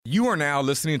You are now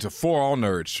listening to For All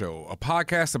Nerds Show, a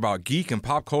podcast about geek and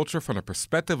pop culture from the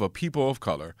perspective of people of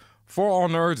color. For All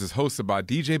Nerds is hosted by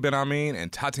DJ Ben Amin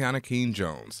and Tatiana Keene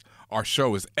Jones. Our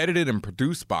show is edited and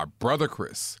produced by Brother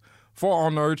Chris. For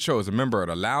All Nerds Show is a member of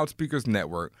the Loudspeakers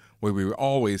Network, where we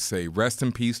always say rest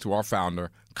in peace to our founder,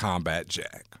 Combat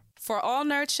Jack. For All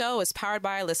Nerds Show is powered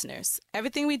by our listeners.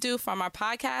 Everything we do, from our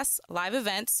podcasts, live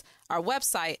events, our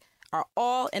website, are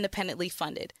all independently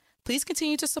funded. Please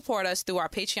continue to support us through our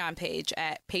Patreon page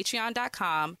at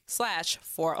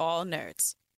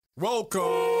patreon.com/forallnerds. Welcome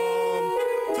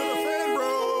to the Fan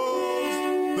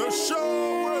Bros, the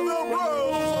show where the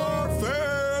bros are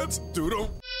fans.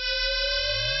 Doodle.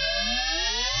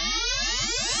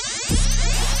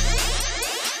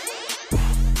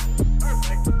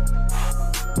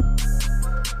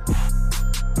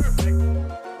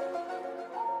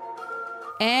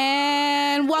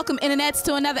 And welcome, internets,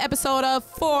 to another episode of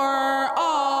For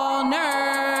All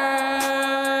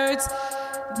Nerds.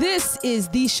 This is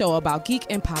the show about geek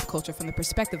and pop culture from the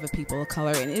perspective of people of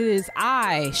color, and it is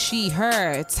I, she,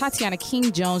 her, Tatiana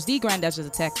King Jones, the Granddaughter of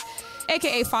the Tech,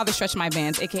 a.k.a. Father Stretch My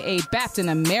Bands, a.k.a. Baptin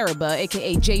Ameriba,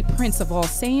 a.k.a. J Prince of All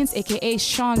Saints, a.k.a.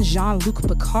 Sean Jean-Luc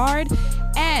Picard,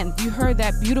 and you heard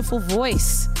that beautiful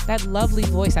voice, that lovely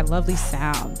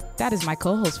sound. That is my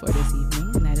co-host for this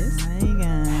evening, and that is...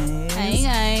 Hey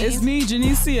guys. It's me,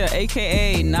 Janicia,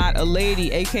 a.k.a. Not a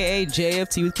Lady, a.k.a.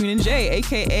 JFT with Queen and J,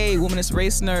 a.k.a. Womanist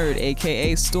Race Nerd,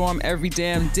 a.k.a. Storm Every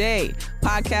Damn Day,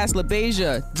 Podcast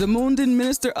LaBeija, Demundan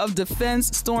Minister of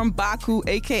Defense, Storm Baku,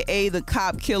 a.k.a. the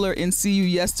cop killer in See You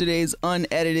Yesterday's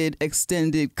unedited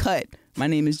extended cut. My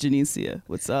name is Janicia.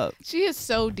 What's up? She is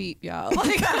so deep, y'all.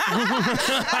 Like,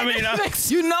 I mean,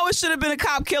 you know it should have been a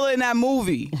cop killer in that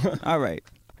movie. All right,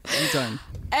 I'm done.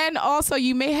 And also,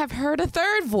 you may have heard a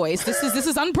third voice. This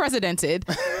is unprecedented.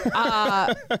 There's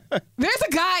a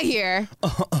guy here.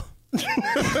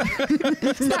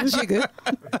 It's not Jigga.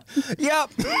 Yep.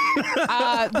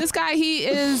 This guy, he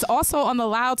is also on the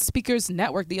Loudspeakers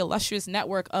Network, the illustrious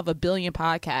network of a billion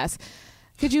podcasts.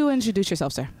 Could you introduce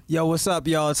yourself, sir? Yo, what's up,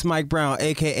 y'all? It's Mike Brown,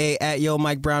 a.k.a. at Yo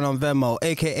Mike Brown on Venmo,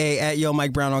 a.k.a. at Yo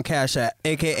Mike Brown on Cash App,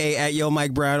 a.k.a. at Yo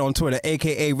Mike Brown on Twitter,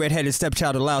 a.k.a. redheaded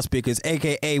stepchild of Loudspeakers,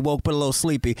 a.k.a. woke but a little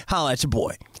sleepy. Holla at your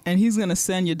boy. And he's gonna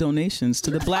send your donations to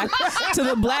the black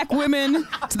women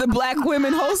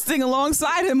hosting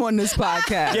alongside him on this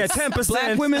podcast. Yeah, 10%.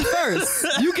 Black women first.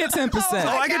 You get 10%. Oh,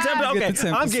 I get 10%. Okay,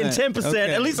 I'm getting 10%.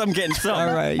 Okay. At least I'm getting something.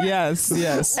 All right. Yes.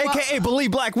 A.k.a.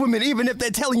 believe black women, even if they're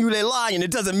telling you they're lying.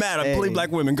 It doesn't matter. Hey. Believe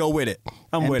black women. Go with it.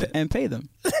 I'm with it. And pay them.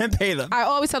 And pay them. I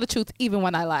always tell the truth, even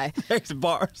when I lie. Thanks,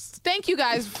 bars. Thank you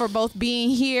guys for both being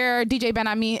here. DJ Ben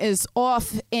Amin is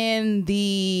off in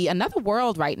another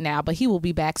world right now, but he will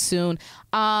be back soon.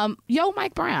 Yo,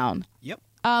 Mike Brown. Yep.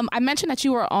 I mentioned that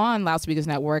you were on Loudspeakers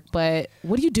Network, but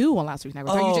what do you do on Loudspeakers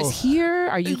Network? Are you just here?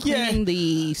 Are you cleaning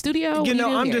the studio? You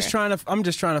know, I'm just trying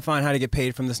to find how to get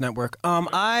paid from this network.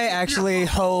 I actually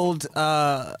host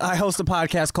a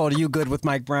podcast called You Good with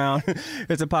Mike Brown.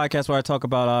 It's a podcast where I talk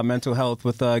about mental health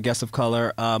with guests of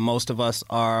color. Most of us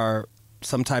are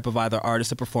some type of either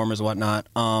artists or performers or whatnot.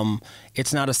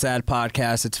 It's not a sad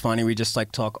podcast. It's funny. We just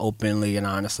like talk openly and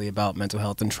honestly about mental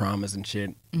health and traumas and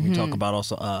shit. Mm-hmm. We talk about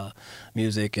also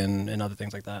music and other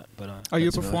things like that. But are you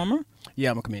a performer?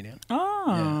 Yeah, I'm a comedian. Oh,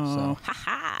 yeah, so.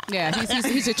 Yeah,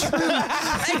 he's a true,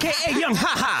 AKA young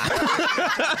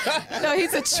No,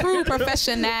 he's a true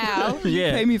professional.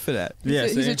 Yeah, pay me for that.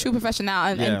 He's a true professional,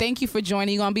 and thank you for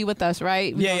joining. You're gonna be with us,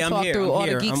 right? We're gonna talk through all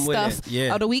the geek stuff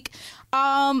of the week.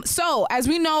 So as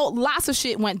we know, lots of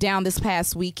shit went down this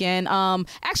past weekend.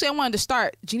 Actually, I wanted to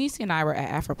start. Janicia and I were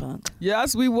at Afropunk.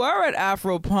 Yes, we were at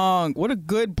Afropunk. What a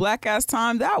good black ass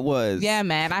time that was. Yeah,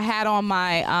 man. I had on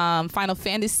my Final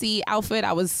Fantasy outfit.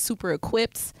 I was super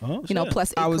equipped. Oh,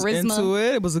 plus I was charisma. into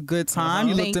it. It was a good time.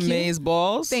 You looked amazed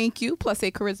balls. Thank you. Plus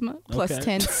a charisma. Plus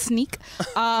 10 sneak.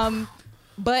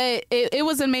 But it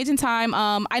was an amazing time.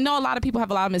 I know a lot of people have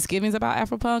a lot of misgivings about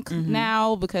Afropunk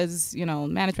now because,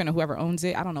 management or whoever owns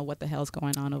it, I don't know what the hell's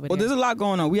going on over there. Well, there's a lot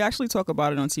going on. We actually talk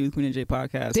about it on Tea with Queen and J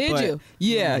podcast. Did you?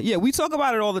 Yeah. We talk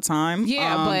about it all the time.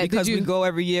 Yeah, but because we go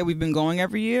every year. We've been going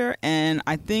every year. And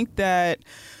I think that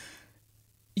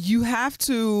you have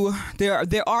to, there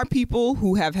are people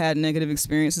who have had negative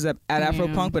experiences at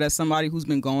Afropunk, but as somebody who's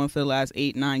been going for the last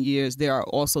 8-9 years, there are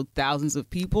also thousands of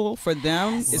people. For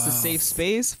them, it's a safe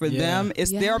space. For them,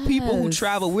 there are people who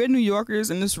travel. We're New Yorkers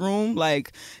in this room.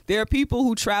 Like, there are people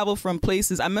who travel from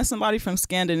places. I met somebody from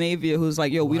Scandinavia who's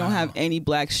like, yo, we don't have any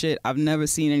black shit. I've never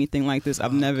seen anything like this.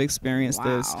 I've never experienced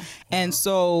this. And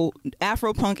so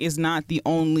Afropunk is not the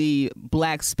only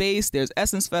black space. There's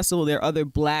Essence Festival. There are other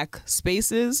black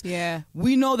spaces. spaces. Yeah.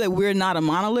 We know that we're not a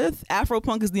monolith.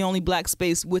 Afropunk is the only black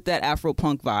space with that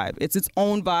Afropunk vibe. It's its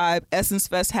own vibe. Essence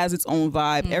Fest has its own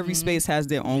vibe. Every space has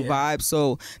their own vibe.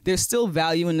 So there's still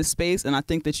value in the space, and I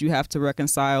think that you have to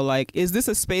reconcile, like, is this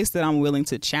a space that I'm willing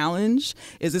to challenge?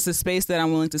 Is this a space that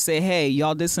I'm willing to say, hey,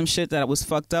 y'all did some shit that was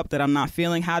fucked up that I'm not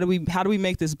feeling? How do we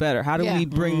make this better? How do we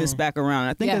bring this back around? And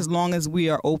I think as long as we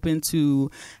are open to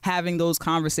having those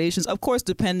conversations, of course,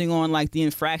 depending on like the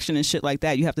infraction and shit like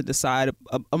that, you have to decide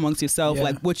amongst yourself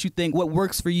like what you think, what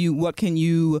works for you, what can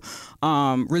you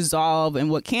resolve, and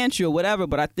what can't you, or whatever.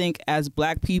 But I think as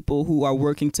black people who are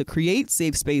working to create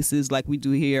safe spaces like we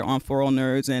do here on For All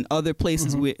Nerds and other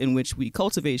places in which we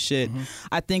cultivate shit,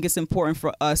 I think it's important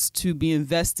for us to be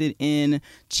invested in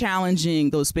challenging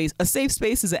those spaces. A safe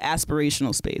space is an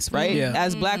aspirational space, right?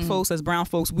 As black folks, as brown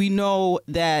folks, we know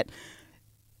that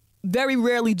very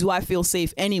rarely do I feel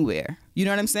safe anywhere. You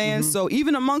know what I'm saying? So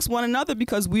even amongst one another,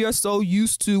 because we are so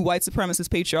used to white supremacist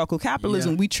patriarchal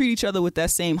capitalism, we treat each other with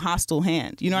that same hostile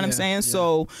hand. You know what I'm saying?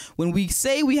 So when we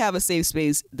say we have a safe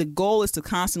space, the goal is to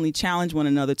constantly challenge one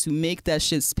another to make that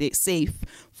shit safe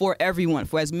for everyone,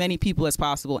 for as many people as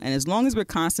possible. And as long as we're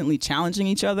constantly challenging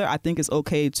each other, I think it's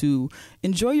okay to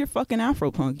enjoy your fucking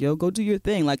Afropunk, yo. Go do your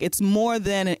thing. Like, it's more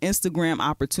than an Instagram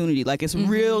opportunity. Like, it's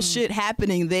real shit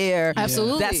happening there.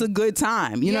 Absolutely. That's a good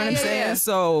time. You know what I'm saying?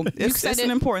 So it's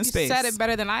an important space. You said it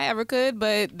better than I ever could,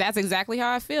 but that's exactly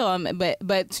how I feel.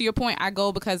 But to your point, I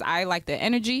go because I like the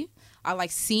energy. I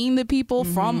like seeing the people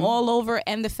from all over,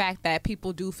 and the fact that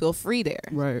people do feel free there.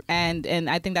 Right. And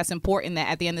I think that's important, that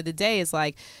at the end of the day, it's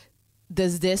like,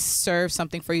 does this serve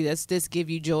something for you? Does this give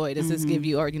you joy? Does this give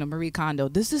you, or, you know, Marie Kondo,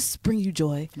 does this bring you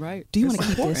joy? Right. Do you want to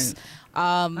keep this?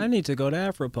 I need to go to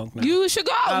Afropunk now. You should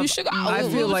go. You should go. I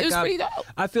feel like it's pretty dope.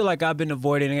 I feel like I've been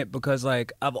avoiding it because,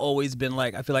 like, I've always been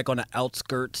like, I feel like on the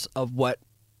outskirts of what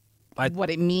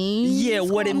it means. Yeah,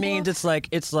 what it means.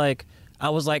 It's like I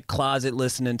was like closet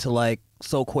listening to like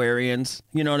Soulquarians.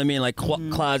 You know what I mean? Like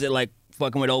closet, like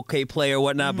fucking with OK Play or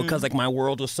whatnot, because like my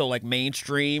world was so like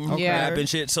mainstream rap and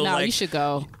shit. So like, you should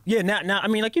go. Yeah, now I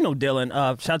mean, like, you know, Dylan.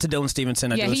 Shout out to Dylan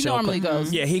Stevenson. I do a he show normally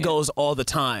goes. Yeah, he goes all the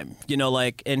time. You know,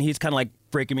 like, and he's kind of like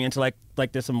breaking me into like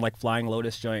there's some like Flying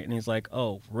Lotus joint, and he's like,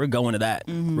 oh, we're going to that.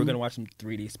 We're gonna watch some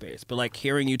 3D space. But like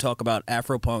hearing you talk about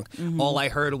Afropunk, all I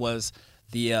heard was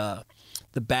the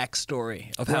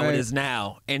backstory of how it is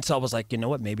now, and so I was like, you know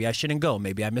what? Maybe I shouldn't go.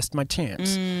 Maybe I missed my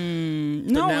chance.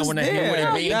 No, now when I hear what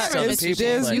it means to other people,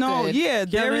 there's like,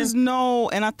 there is no,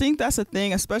 and I think that's a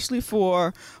thing, especially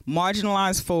for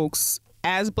marginalized folks.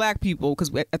 As black people,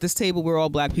 because at this table we're all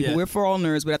black people. We're For All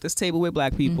Nerds, but at this table we're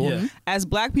black people. As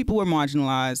black people, we're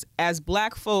marginalized. As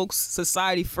black folks,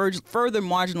 society further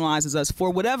marginalizes us for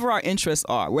whatever our interests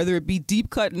are, whether it be deep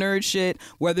cut nerd shit,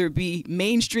 whether it be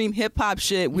mainstream hip hop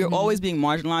shit. We're always being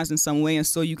marginalized in some way, and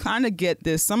so you kind of get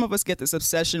this. Some of us get this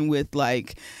obsession with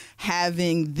like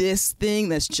having this thing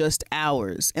that's just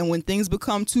ours, and when things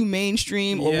become too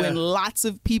mainstream, or when lots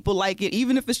of people like it,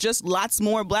 even if it's just lots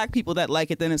more black people that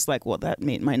like it, then it's like, well, that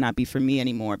might not be for me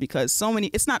anymore, because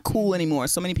it's not cool anymore.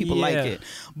 So many people like it.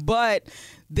 But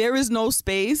there is no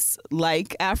space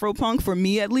like Afropunk, for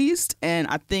me at least, and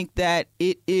I think that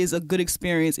it is a good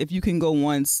experience if you can go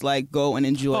once, like go and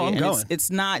enjoy it. And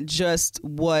it's not just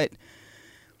what...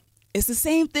 It's the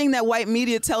same thing that white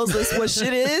media tells us what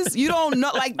shit is. You don't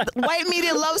know, like, white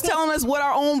media loves telling us what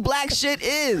our own black shit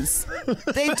is.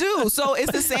 They do. So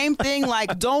it's the same thing.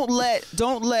 Like, don't let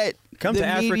come to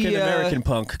African American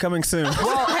Punk coming soon.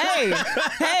 Well, hey,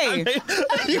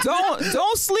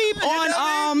 don't sleep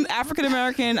on African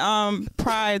American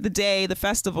Pride, the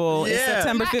festival. It's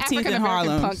September 15th in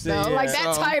Harlem. Punk, though. Like,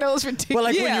 that title is ridiculous. Well,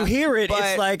 like when you hear it,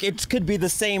 it's like it could be the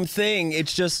same thing.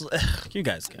 It's just you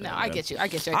guys get it. No, I get you. I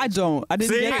didn't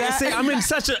get that. See, I'm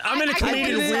in a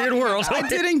comedian weird world. I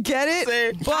didn't get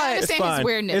it, but I understand his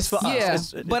weirdness. It's for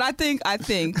us. But I think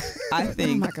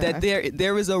that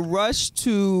there is a rush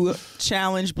to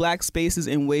challenge black spaces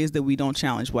in ways that we don't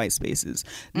challenge white spaces.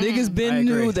 Niggas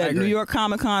knew that New York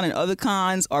Comic Con and other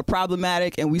cons are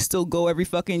problematic, and we still go every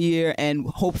fucking year and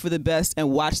hope for the best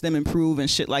and watch them improve and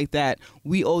shit like that.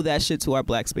 We owe that shit to our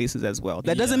black spaces as well.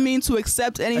 That doesn't mean to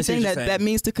accept anything. That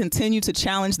means to continue to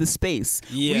challenge the space.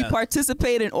 We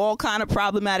participate in all kind of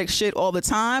problematic shit all the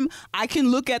time. I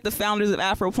can look at the founders of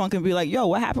Afropunk and be like, yo,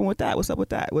 what happened with that? What's up with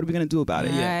that? What are we gonna do about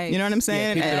it? You know what I'm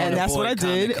saying? And that's what I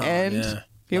did. And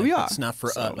here we are. It's not for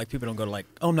us. Like, people don't go to like,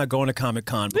 oh, I'm not going to Comic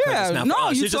Con.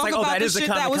 Yeah, you talk about the shit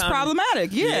that was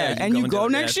problematic. And you go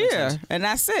next year, and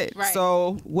that's it. Right.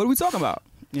 So what are we talking about?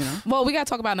 You know? Well, we got to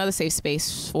talk about another safe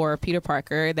space for Peter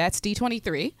Parker. That's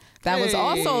D23. That was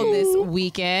also this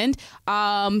weekend.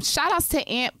 Shout outs to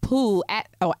Aunt Pooh at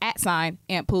sign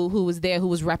Aunt Pooh, who was there, who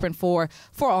was repping for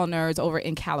All Nerds over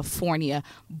in California.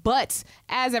 But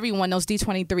as everyone knows,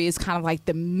 D23 is kind of like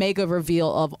the mega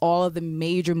reveal of all of the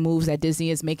major moves that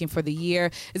Disney is making for the year.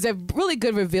 It's a really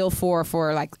good reveal for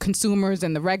like consumers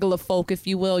and the regular folk, if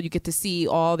you will. You get to see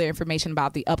all the information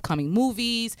about the upcoming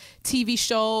movies, TV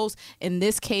shows. In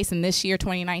this case, in this year,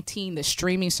 2019, the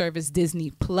streaming service Disney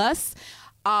Plus.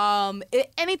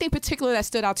 Anything particular that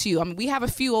stood out to you? I mean, we have a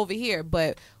few over here,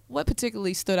 but what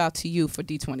particularly stood out to you for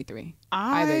D23?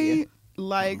 I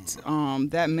liked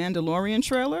that Mandalorian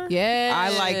trailer. Yeah,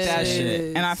 I like that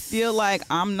shit, and I feel like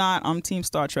I'm Team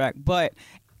Star Trek, but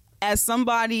as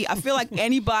somebody, I feel like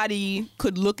anybody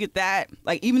could look at that,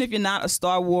 like even if you're not a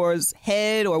Star Wars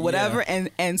head or whatever,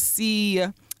 and see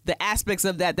the aspects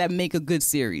of that make a good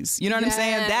series. You know what I'm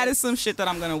saying? That is some shit that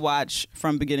I'm going to watch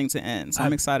from beginning to end. So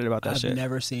I'm excited about that shit. I've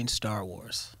never seen Star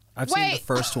Wars. I've seen the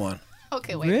first one.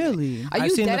 Okay, wait. Really? Are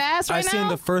you dead ass right now? I've seen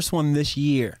the first one this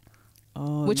year.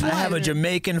 Which one? I have a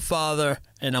Jamaican father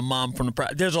and a mom from the.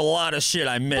 There's a lot of shit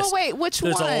I missed. Well, wait, which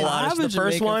There's one? a lot of The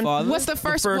first one. What's the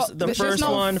first? The first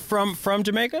one from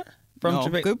Jamaica. No,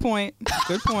 good point.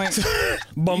 Good point.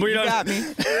 You got me.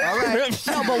 All right.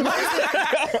 No, but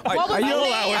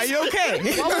Are you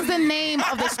okay? What was the name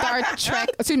of the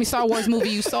Star Wars movie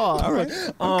you saw? All right.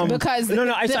 Because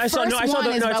I saw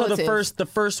the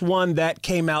first one that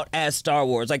came out as Star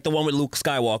Wars, like the one with Luke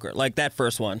Skywalker, like that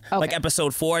first one, like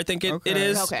Episode 4, I think it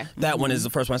is. Okay. That one is the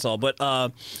first one I saw. But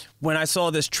when I saw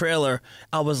this trailer,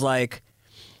 I was like,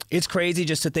 it's crazy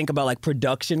just to think about like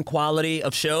production quality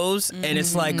of shows, and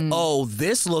it's like, oh,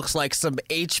 this looks like some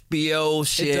HBO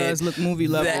shit. It does look movie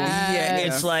level.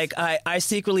 It's like I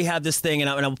secretly have this thing, and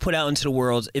I'll put out into the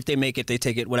world. If they make it, they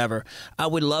take it, whatever. I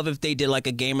would love if they did like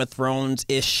a Game of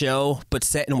Thrones-ish show, but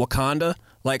set in Wakanda.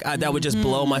 Like that would just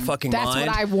blow my fucking mind. That's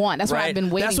what I want. That's what I've been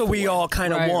waiting for. That's what we all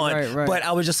kind of want. Right. But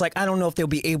I was just like, I don't know if they'll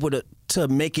be able to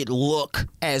make it look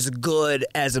as good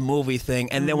as a movie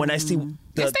thing. And then when I see,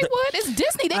 yes, they would. It's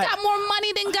Disney. They got more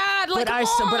money than God. Like,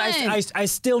 I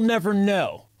still never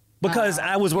know because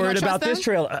I was worried about this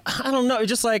trailer. I don't know. It's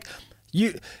just like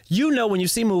you know when you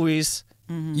see movies.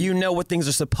 You know what things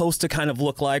are supposed to kind of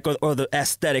look like or the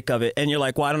aesthetic of it. And you're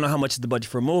like, well, I don't know how much is the budget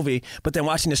for a movie. But then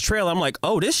watching this trailer, I'm like,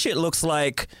 oh, this shit looks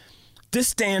like this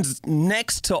stands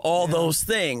next to all those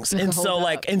things. And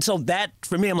so that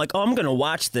for me, I'm like, oh, I'm going to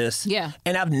watch this. Yeah.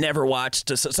 And I've never watched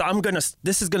this. So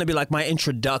this is going to be like my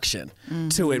introduction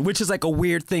to it, which is like a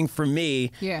weird thing for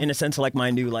me in a sense of like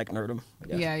my new like nerdom.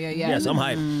 Yeah. Yes, I'm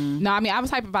hyped. No, I mean, I was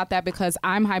hyped about that because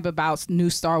I'm hyped about new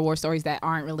Star Wars stories that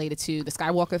aren't related to the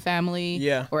Skywalker family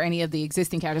or any of the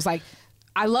existing characters. Like,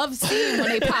 I love seeing when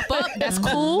they pop up. That's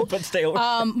cool. But stay over.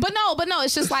 But no,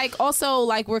 it's just like also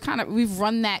like we've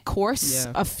run that course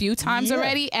a few times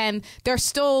already, and there's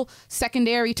still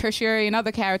secondary, tertiary, and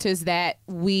other characters that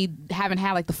we haven't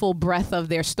had like the full breadth of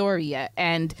their story yet,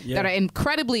 and that are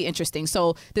incredibly interesting.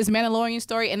 So this Mandalorian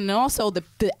story, and then also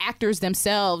the actors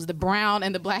themselves, the brown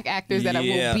and the black actors that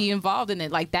will be involved in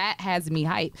it, like that has me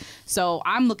hyped. So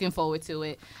I'm looking forward to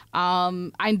it.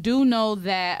 I do know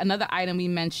that another item we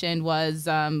mentioned was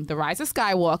The Rise of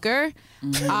Skywalker,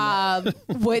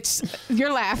 which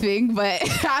you're laughing, but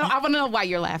I want to know why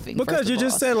you're laughing. Because you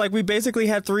just said like we basically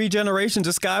had 3 generations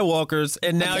of Skywalkers,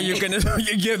 and now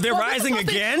they're rising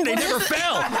again. They never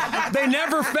fell. They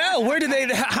never fell. Where did they?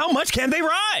 How much can they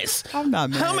rise? I'm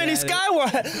not mad How many at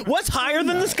Skywalkers? What's higher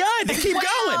than the sky? They keep going.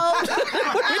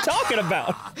 What are you talking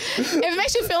about? If it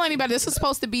makes you feel any better, this is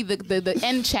supposed to be the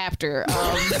end chapter. Even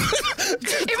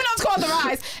though it's called The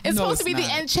Rise, it's supposed to be the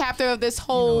end chapter of this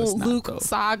whole Luke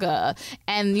saga,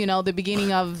 and the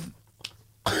beginning of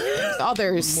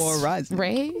others. More Rise.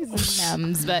 Rays and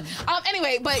M's. But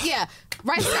anyway, but yeah,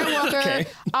 Rise of Skywalker.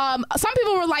 Some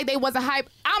people were like they wasn't hype.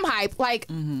 I'm hype. Like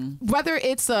whether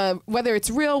it's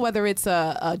real, whether it's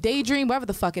a daydream, whatever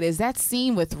the fuck it is, that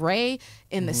scene with Rey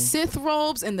in the Sith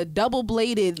robes and the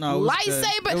double-bladed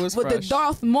lightsaber with fresh. the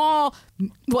Darth Maul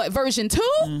version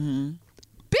 2?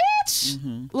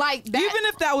 Bitch, like that. Even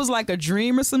if that was like a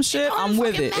dream or some shit, I'm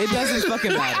with it. It doesn't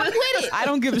fucking matter. I'm with it. I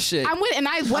don't give a shit. I'm with it.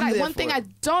 And one thing I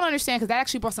don't understand, because that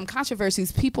actually brought some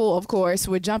controversies. People, of course,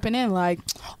 were jumping in like,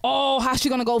 oh, how's she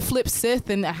gonna go flip Sith,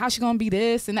 and how's she gonna be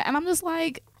this and that? And I'm just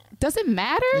like, does it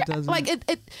matter? It doesn't. Like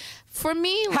it for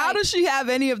me. Like, how does she have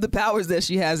any of the powers that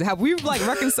she has? Have we like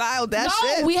reconciled that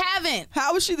shit? No, we haven't.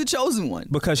 How is she the chosen one?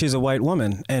 Because she's a white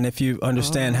woman, and if you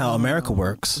understand how America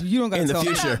works, you don't gotta in the tell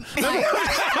me. future.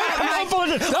 Don't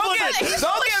get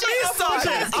me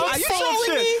started. Are you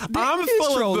trolling me? I'm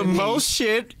of the trolling me. most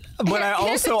shit, but I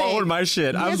Here's the also thing. own my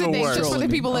shit. I'm Here's the the thing, worst. just for the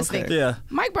people Okay. listening. Yeah.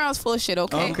 Mike Brown's full of shit,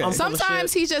 okay? Okay. I'm full of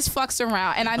Sometimes he just fucks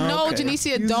around. And I know Okay. Janicia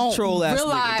He's a don't troll-ass nigga.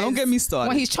 realize Don't get me started.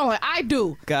 when he's trolling. I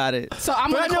do. Got it. So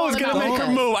I'm But I going to know call it's him gonna out. make her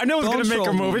on move. I know it's Don't gonna make her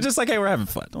troll move. me. It's just like, hey, we're having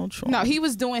fun. Don't troll. No, he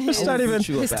was doing his. It's not even.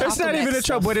 his It's not even a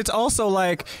trouble. But it's also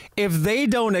like if they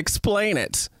don't explain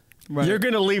it, Right. you're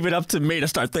gonna leave it up to me to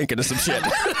start thinking of some shit.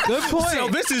 Good point. So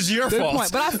this is your Good fault.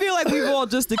 point. But I feel like we've all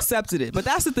just accepted it. But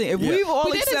that's the thing. If Yeah. we've all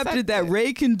We did accepted accept that it.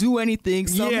 Ray can do anything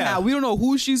somehow, Yeah. we don't know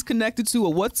who she's connected to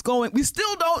or what's going. We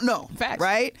still don't know. Facts.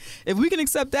 Right? If we can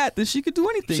accept that, then she could do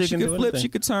anything. She She can could do flip. anything. She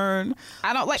could turn.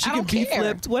 I don't She I don't could be care.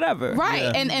 flipped. Whatever. Right.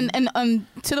 Yeah. And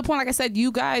to the point, like I said,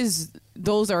 you guys,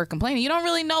 those are complaining. You don't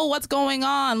really know what's going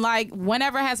on. Like,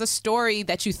 whenever has a story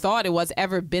that you thought it was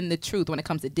ever been the truth when it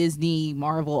comes to Disney,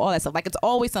 Marvel, all that stuff. Like, it's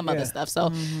always some other stuff.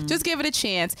 So just give it a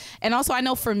chance. And also, I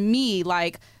know for me,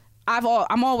 like,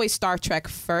 I'm always Star Trek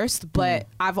first, but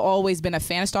I've always been a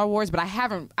fan of Star Wars, but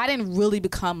I didn't really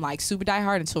become like super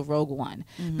diehard until Rogue One,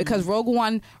 because Rogue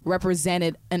One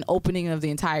represented an opening of the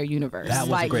entire universe. That was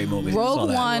a like, great movie. Saw Rogue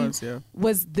that. One Was, yeah.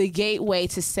 was the gateway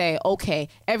to say, okay,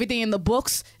 everything in the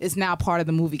books is now part of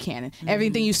the movie canon.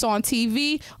 Everything you saw on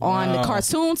TV, on the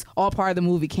cartoons, all part of the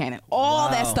movie canon. All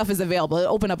that stuff is available. It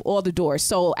opened up all the doors.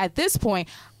 So at this point,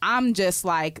 I'm just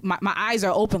like, my eyes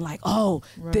are open like, oh,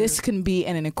 this can be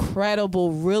an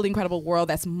incredible, really incredible world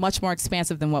that's much more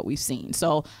expansive than what we've seen.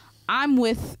 So I'm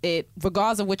with it,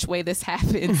 regardless of which way this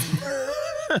happens.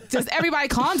 Just everybody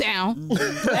calm down.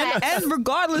 And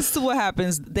regardless to what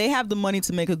happens, they have the money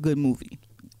to make a good movie,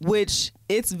 which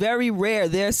it's very rare.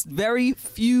 There's very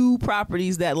few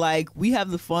properties that like we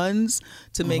have the funds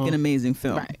to make an amazing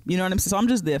film. Right. You know what I'm saying? So I'm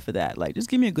just there for that. Like, just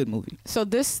give me a good movie. So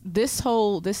this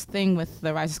thing with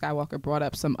The Rise of Skywalker brought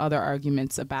up some other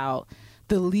arguments about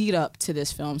the lead up to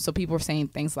this film. So people were saying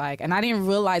things like, and I didn't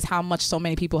realize how much so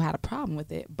many people had a problem with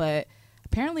it, but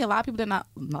apparently a lot of people did not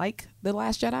like The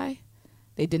Last Jedi.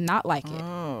 They did not like it.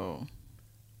 Oh.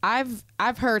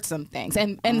 I've heard some things,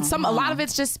 and a lot of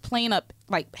it's just plain up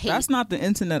like hate. That's not the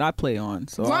internet I play on.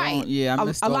 So I Right. don't- yeah, I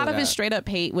missed a all lot of that. it's straight up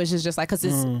hate, which is just like, because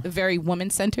it's very woman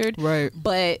centered. Right.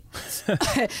 But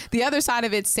the other side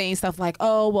of it's saying stuff like,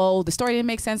 oh, well, the story didn't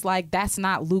make sense. Like, that's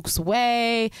not Luke's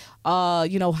way. How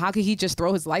could he just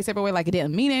throw his lightsaber away like it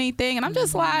didn't mean anything? And I'm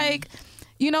just like,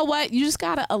 you know what? You just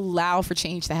gotta allow for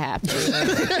change to happen.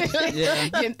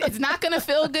 It's not gonna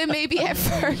feel good maybe at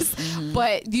first,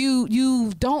 but you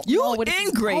don't know what it's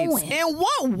ingrates. going. In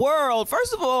what world?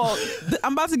 First of all,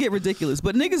 I'm about to get ridiculous,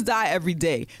 but niggas die every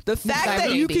day. The fact die that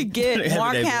every you day. could get Every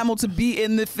Mark day. Hamill to be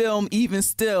in the film even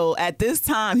still at this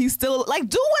time, he's still like,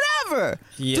 do whatever.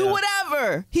 Yeah. Do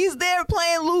whatever. He's there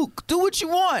playing Luke. Do what you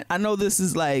want. I know this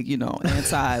is like,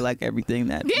 anti like everything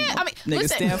that I mean, niggas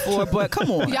listen. stand for, but come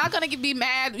on. Y'all gonna be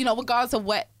mad, regardless of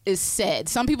what is said.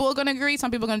 Some people are gonna agree,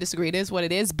 some people are gonna disagree. It is what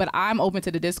it is, but I'm open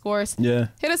to the discourse. Yeah.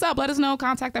 Hit us up, let us know,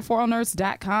 contact at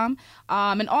 4allnerds.com.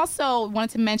 And also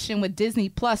wanted to mention with Disney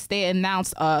Plus, they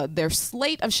announced their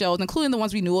slate of shows, including the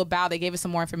ones we knew about. They gave us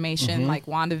some more information like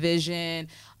WandaVision,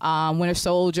 Winter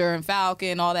Soldier and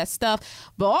Falcon, all that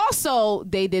stuff. But also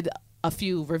they did a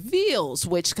few reveals,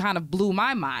 which kind of blew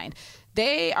my mind.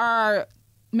 They are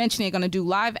mentioning they're gonna do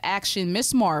live action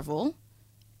Miss Marvel,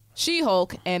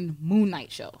 She-Hulk, and Moon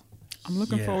Knight show. I'm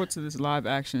looking Yeah. forward to this live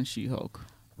action She-Hulk.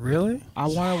 Really? I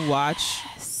want to watch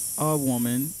a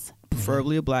woman,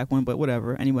 preferably a black one, but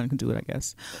whatever. Anyone can do it, I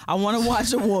guess. I want to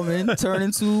watch a woman turn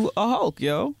into a Hulk,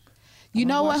 yo. You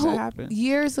know what? watch that happen.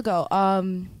 Years ago,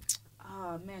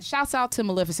 shouts out to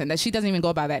Maleficent. That she doesn't even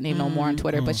go by that name no more on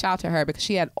Twitter, but shout out to her because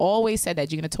she had always said that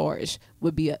Gina Torres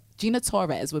would be a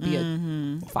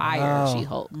fire Oh.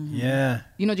 She-Hulk. Yeah.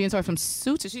 You know Gina Torres from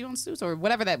Suits? Is she on Suits or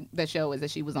whatever that show is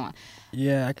that she was on?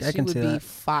 Yeah, I She can would see be that.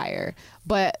 fire.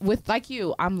 But with like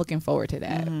you, I'm looking forward to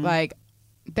that. Like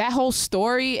that whole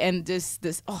story and this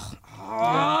my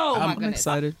I'm goodness.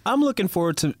 excited. I'm looking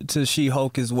forward to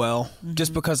She-Hulk as well,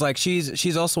 just because like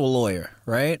she's also a lawyer,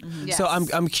 right? Yes. So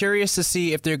I'm curious to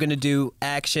see if they're gonna do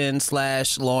action /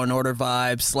 Law and Order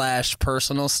vibes /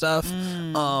 personal stuff.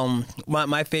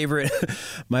 My favorite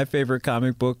my favorite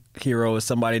comic book hero is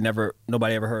somebody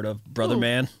nobody ever heard of, Brother Who?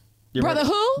 Man. You ever Brother heard-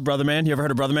 who? Brother Man. You ever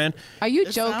heard of Brother Man? Are you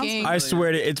sounds joking? familiar. I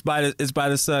swear it's by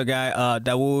this guy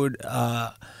Dawood.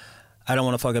 I don't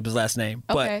want to fuck up his last name,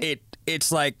 but Okay.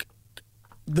 it's like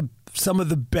some of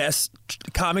the best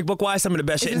comic book wise, some of the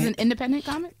best Is shit. this an independent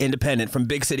comic? Independent from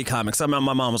Big City Comics. My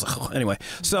mom was like, oh, anyway.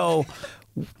 So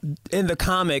in the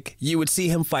comic, you would see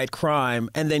him fight crime,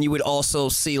 and then you would also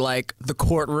see like the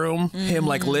courtroom, him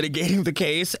like litigating the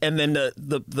case, and then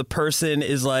the person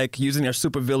is like using their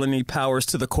supervillainy powers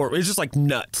to the court. It's just like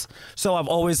nuts. So I've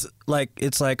always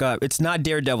it's not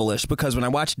Daredevil-ish, because when I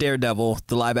watched Daredevil,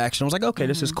 the live action, I was like, okay,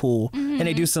 this is cool, and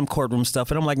they do some courtroom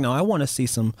stuff, and I'm like, no, I want to see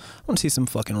some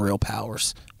fucking real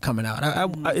powers coming out.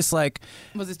 It's like,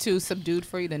 was it too subdued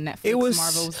for you? The Netflix it was,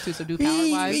 Marvel was too subdued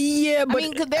power wise. Yeah, but I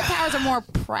mean, 'cause their powers are more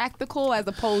practical as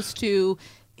opposed to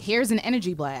here's an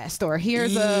energy blast or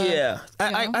here's a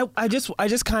I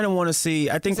just kind of want to see.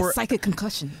 I think it's a psychic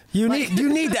concussion. You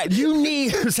need that. You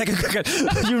need second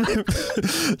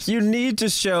you need to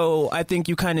show. I think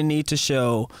you kind of need to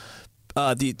show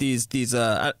these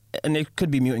and it could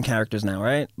be mutant characters now,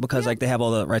 right? Because like they have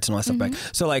all the rights and all that stuff back.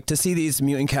 So like to see these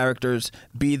mutant characters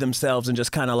be themselves and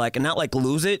just kind of like, and not like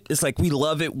lose it. It's like we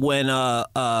love it when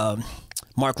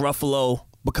Mark Ruffalo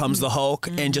becomes the Hulk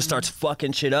and just starts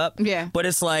fucking shit up. Yeah. But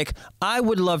it's like, I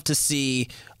would love to see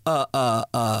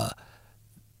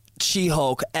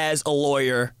She-Hulk as a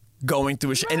lawyer going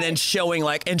through and then showing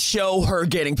show her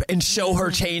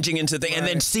changing into thing, and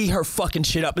then see her fucking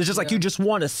shit up. It's just like you just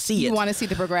want to see it. You want to see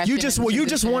the progression. You just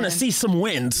want to see some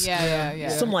wins. Yeah.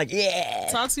 Some like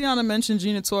Tatiana mentioned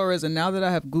Gina Torres, and now that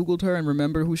I have Googled her and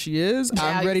remember who she is,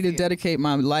 I'm ready to dedicate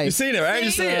my life. You seen it, right?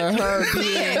 You see it. Her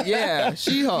being,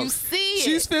 She-Hulk. You see it.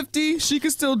 She's 50. She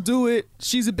can still do it.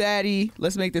 She's a baddie.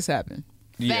 Let's make this happen.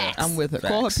 Yeah, I'm with her.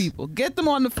 Facts. Call her people. Get them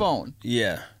on the phone.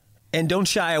 Yeah. And don't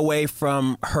shy away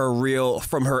from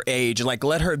her age. Like,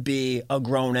 let her be a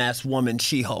grown-ass woman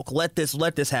She-Hulk. Let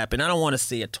this happen. I don't want to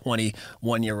see a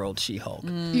 21-year-old She-Hulk.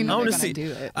 You know they're gonna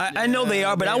do it. I know they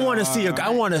are, but I want to see a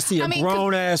grown-ass woman being I'm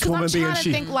trying to She-Hulk.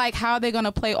 think like how they're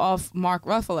gonna play off Mark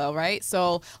Ruffalo, right?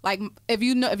 So like if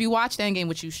you watched Endgame,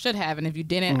 which you should have, and if you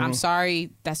didn't, I'm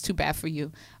sorry, that's too bad for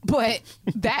you. But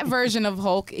that version of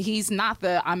Hulk, he's not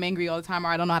the I'm angry all the time or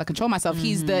I don't know how to control myself.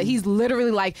 He's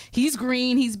literally like he's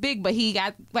green, he's big. But he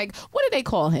got like, what do they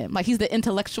call him? Like he's the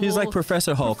intellectual. He's like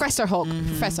Professor Hulk. Professor Hulk.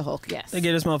 Professor Hulk. Yes. They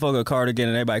get this motherfucker a cardigan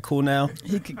and everybody cool now.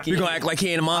 He could We gonna act like he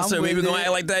ain't a monster. Maybe we gonna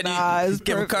act like that. Nah,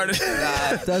 give him a cardigan.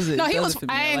 Does it? No, he was. Does it for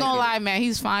me. I ain't gonna lie, man.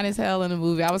 He's fine as hell in the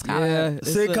movie. I was kind of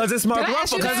because it's Mark Did I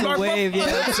ask you Ruffalo. that? Because Mark wave,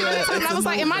 Ruffalo. yeah. and I was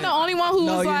like, am I the only one who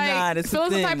was like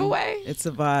feeling some type of way? It's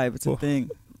a vibe. It's a thing.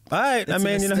 All right, I It's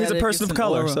mean, an he's a aesthetic, person it's of an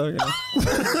color, aura. so you know.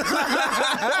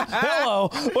 Hello,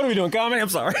 what are we doing? Comedy? I'm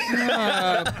sorry.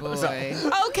 Oh boy.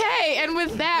 Okay, and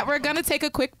with that, we're gonna take a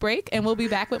quick break, and we'll be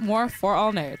back with more For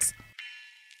All Nerds.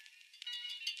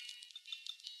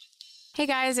 Hey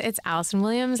guys, it's Allison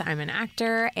Williams. I'm an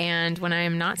actor, and when I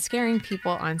am not scaring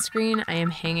people on screen, I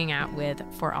am hanging out with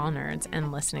For All Nerds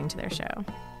and listening to their show.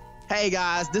 Hey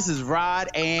guys, this is Rod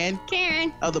and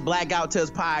Karen of the Blackout Tales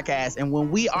podcast, and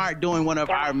when we aren't doing one of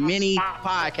our many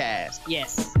podcasts,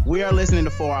 Yes. we are listening to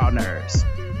For All Nerds.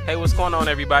 Hey, what's going on,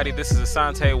 everybody? This is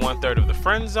Asante, 1/3 of the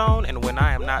Friend Zone, and when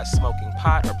I am not smoking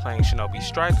pot or playing Shinobi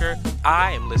Striker,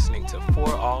 I am listening to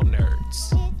For All Nerds.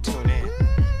 Tune in.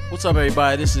 What's up,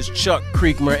 everybody? This is Chuck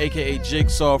Creekmer, aka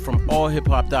Jigsaw from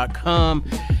allhiphop.com,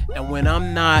 and when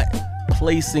I'm not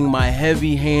placing my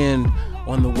heavy hand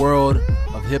on the world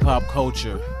of hip-hop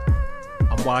culture,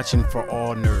 I'm watching For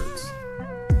All Nerds.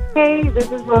 Hey, this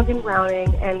is Logan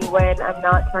Browning, and when I'm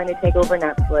not trying to take over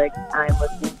Netflix, I'm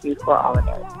listening to For All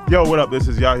Nerds. Yo, what up? This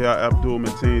is Yahya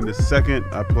Abdul-Mateen II.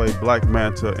 I play Black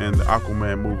Manta in the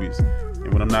Aquaman movies.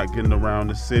 And when I'm not getting around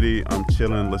the city, I'm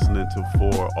chilling, listening to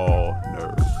For All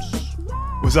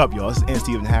Nerds. What's up, y'all? This is N.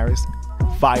 Stephen Harris,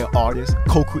 fire artist,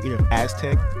 co-creator of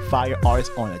Aztec, fire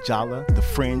artist on Ajala, The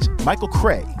Fringe, Michael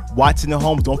Cray, Watson the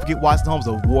Holmes. Don't forget Watson the Holmes,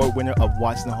 award winner of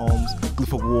Watson the Holmes,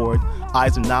 Glyph Award.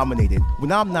 Eisner nominated.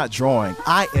 When I'm not drawing,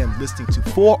 I am listening to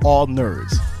For All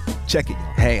Nerds. Check it,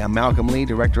 y'all. Hey, I'm Malcolm Lee,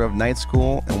 director of Night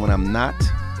School, and when I'm not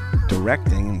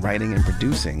directing, writing, and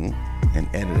producing, and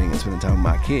editing and spending time with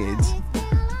my kids,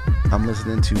 I'm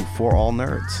listening to For All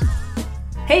Nerds.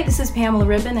 Hey, this is Pamela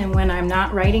Ribbon, and when I'm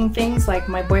not writing things like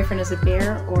My Boyfriend is a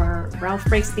Bear or Ralph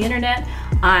Breaks the Internet,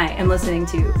 I am listening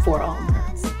to For All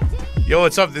Nerds. Yo,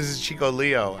 what's up? This is Chico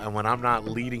Leo, and when I'm not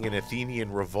leading an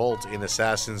Athenian revolt in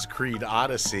Assassin's Creed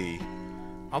Odyssey,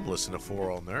 I'm listening to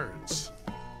For All Nerds.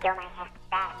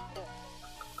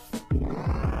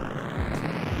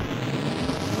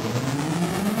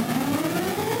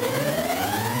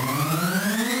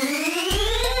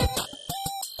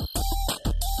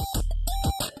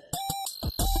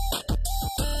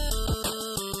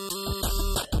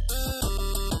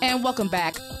 And welcome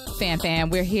back, Fan.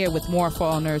 We're here with more For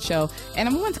All Nerd Show. And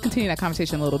I want to continue that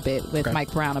conversation a little bit with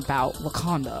Mike Brown about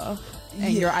Wakanda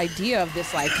and your idea of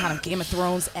this like kind of Game of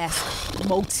Thrones-esque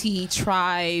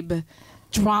multi-tribe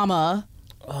drama.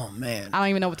 Oh man, I don't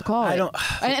even know what to call it. I don't.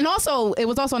 And also, it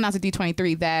was also announced at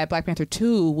D23 that Black Panther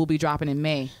 2 will be dropping in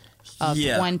May of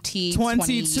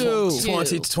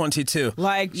 2022.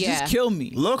 Like, just kill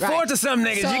me. Look forward to some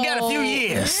niggas. You got a few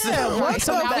years. So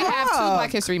now we have 2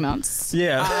 Black History Months.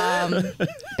 Yeah.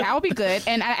 That would be good.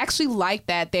 And I actually like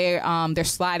that they're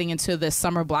sliding into the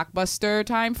summer blockbuster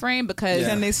time frame because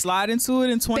Can they slide into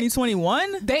it in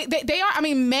 2021? They are. I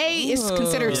mean, May is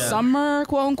considered summer,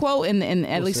 quote unquote, in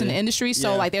at least in the industry.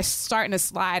 So like they're starting to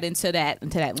slide into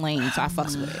that lane. So I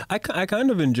fucks with it. I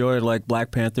kind of enjoyed like Black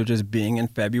Panther just being in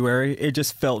February. It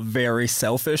just felt very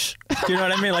selfish. You know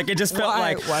what I mean? Like it just felt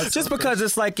Why just selfish? because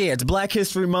it's like it's Black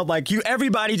History Month. Like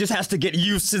everybody just has to get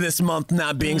used to this month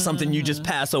not being something you just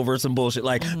pass over some bullshit.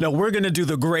 Like no, we're gonna do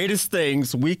the greatest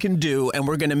things we can do, and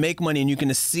we're gonna make money, and you're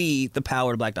gonna see the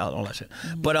power of Black dollar, all that shit.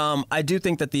 But I do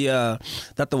think that the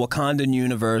Wakandan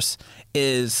universe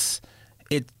is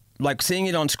it. Like seeing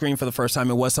it on screen for the first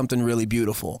time, it was something really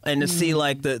beautiful, and to see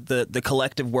like the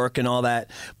collective work and all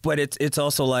that. But it's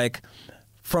also like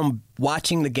from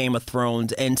watching the Game of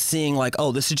Thrones and seeing like,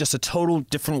 oh, this is just a total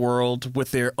different world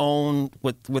with their own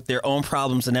with their own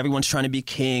problems, and everyone's trying to be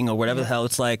king or whatever the hell.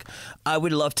 It's like I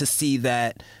would love to see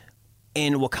that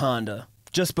in Wakanda,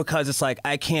 just because it's like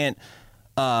I can't.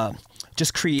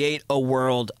 Just create a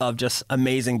world of just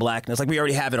amazing blackness. Like we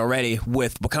already have it already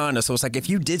with Wakanda. So it's like if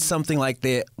you did something like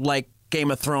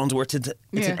Game of Thrones, where it's an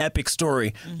epic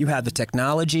story, you have the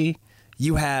technology,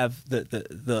 you have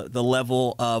the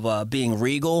level of being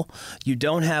regal. You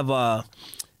don't have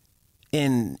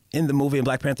in the movie in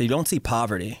Black Panther, you don't see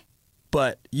poverty,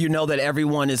 but you know that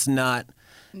everyone is not.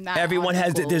 Everyone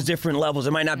has there's different levels.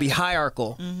 It might not be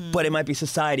hierarchical, but it might be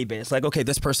society based. Like, okay,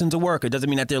 this person's a worker. It doesn't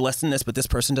mean that they're less than this, but this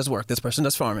person does work. This person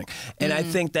does farming. And I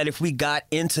think that if we got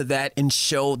into that and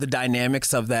show the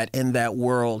dynamics of that in that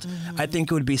world, I think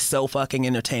it would be so fucking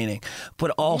entertaining.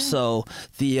 But also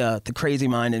the crazy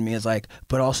mind in me is like,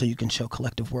 but also you can show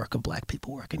collective work of Black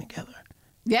people working together.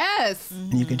 Yes.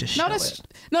 And you can just show that's it.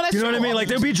 that's you know true. what I mean? Like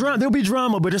there'll be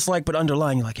drama, but it's like, but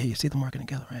underlying, you're like, hey, you see them working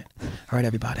together, right? All right,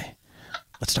 everybody.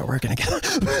 Let's start working together.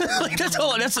 Like that's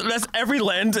all. That's every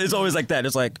lens is always like that.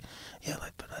 It's like, yeah,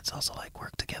 like, but let's also like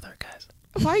work together, guys.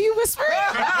 Why are you whispering?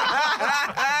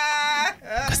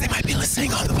 Because they might be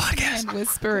listening on the podcast. And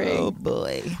whispering. Oh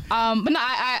boy. But no,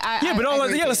 I but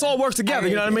let's all work together.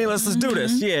 You know what I mean? Let's do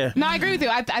this. Yeah. No, I agree with you.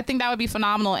 I think that would be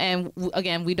phenomenal. And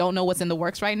again, we don't know what's in the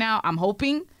works right now. I'm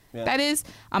hoping. Yeah. That is,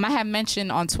 I have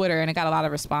mentioned on Twitter, and it got a lot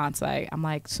of response. Like, I'm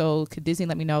like, so could Disney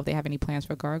let me know if they have any plans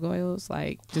for gargoyles?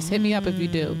 Like, just hit me up if you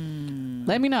do.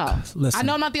 Let me know. Listen, I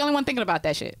know I'm not the only one thinking about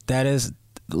that shit. That is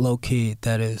low key.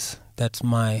 It's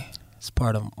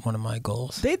part of one of my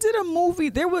goals. They did a movie.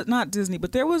 There was not Disney,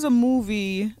 but there was a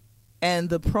movie, and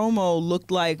the promo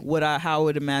looked like how I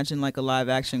would imagine like a live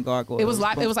action gargoyle. It was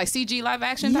live. It was like CG live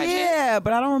action type shit. Yeah,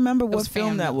 but I don't remember what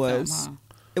film that was.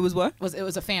 It was what? It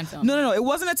was a fan film. No. It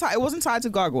wasn't it wasn't tied to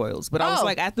gargoyles. But I was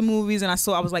like at the movies and I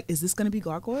was like, is this gonna be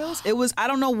gargoyles? It was. I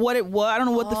don't know what it was. I don't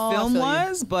know what the film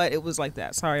was, but it was like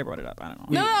that. Sorry, I brought it up. I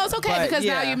don't know. No, it's okay because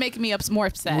now you're making me more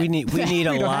upset. We need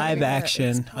a live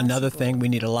action. Another thing, we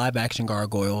need a live action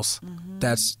gargoyles.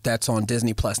 That's on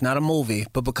Disney Plus, not a movie,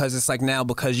 but because it's like now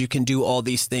because you can do all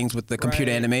these things with the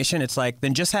computer animation, it's like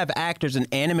then just have actors and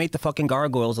animate the fucking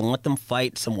gargoyles and let them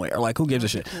fight somewhere. Like who gives a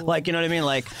shit? Like you know what I mean?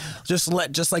 Like just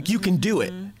like you can do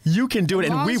it. You can do it,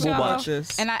 and we will watch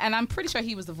this. And I'm pretty sure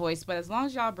he was the voice, but as long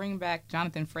as y'all bring back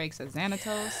Jonathan Frakes as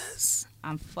Xanatos,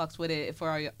 I'm fucked with it.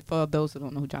 For those who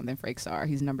don't know who Jonathan Frakes are,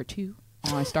 he's number 2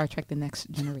 on Star Trek: The Next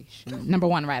Generation. Number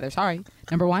 1, rather. Sorry,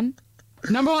 number 1.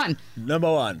 Number 1.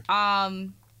 Number 1.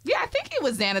 Yeah, I think it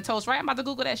was Xanatos, right? I'm about to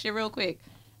Google that shit real quick.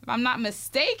 If I'm not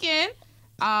mistaken,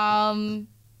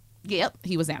 yep,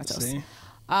 he was Xanatos. See?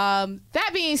 That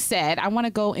being said, I want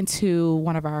to go into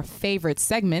one of our favorite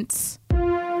segments. The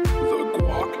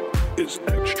guac is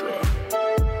extra.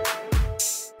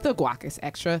 The guac is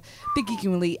extra. The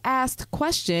geekingly asked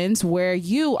questions where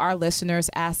you, our listeners,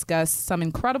 ask us some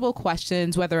incredible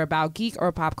questions, whether about geek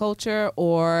or pop culture,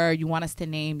 or you want us to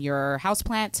name your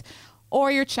houseplant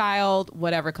or your child,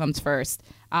 whatever comes first.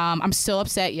 I'm still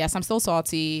upset. Yes, I'm still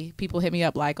salty. People hit me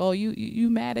up like, oh, you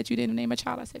mad that you didn't name a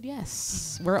child? I said,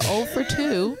 yes. We're 0 for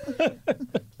 2.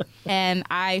 And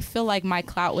I feel like my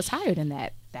clout was higher than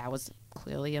that. That was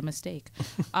clearly a mistake.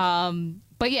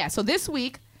 But yeah, so this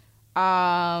week,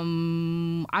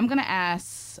 I'm going to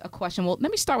ask a question. Well,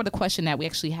 let me start with a question that we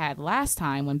actually had last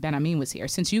time when Ben Amin was here.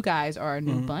 Since you guys are a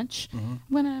new bunch, I'm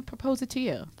going to propose it to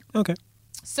you. Okay.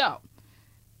 So,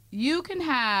 you can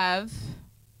have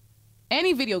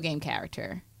any video game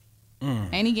character,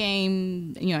 any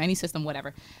game, any system,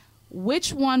 whatever.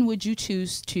 Which one would you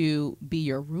choose to be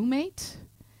your roommate,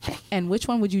 and which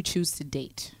one would you choose to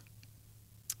date?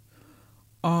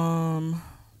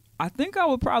 I think I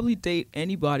would probably date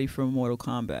anybody from Mortal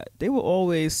Kombat. They were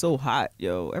always so hot,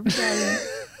 yo. Everybody.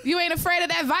 You ain't afraid of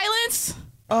that violence?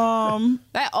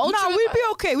 That ultra? No, we'd be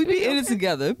okay. We'd be in it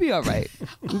together. It'd be all right.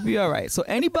 We'd be all right. So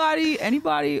anybody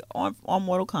on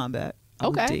Mortal Kombat, I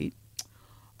would date.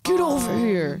 Get over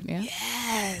here. Yeah.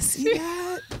 Yes. See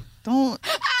that? Don't.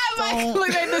 Look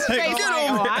at this face. Like,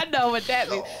 I know what that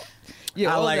means.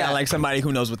 Yeah, I like somebody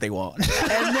who knows what they want.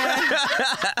 And then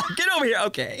get over here,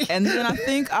 okay. And then I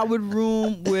think I would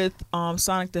room with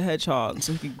Sonic the Hedgehog,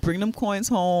 so he can bring them coins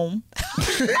home.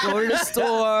 Go to the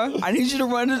store. I need you to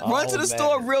run to the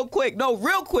store real quick. No,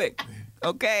 real quick.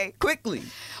 Okay, quickly.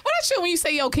 Well, that's true. When you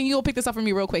say, "Yo, can you go pick this up for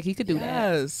me real quick?" He could do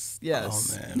that. Yes.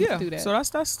 Oh man. Yeah. Do that. So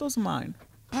those are mine.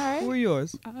 All right. Who are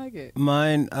yours? I like it.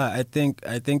 Mine, I think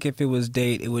if it was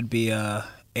date, it would be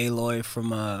Aloy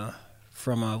from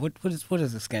what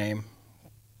is this game?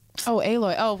 Oh,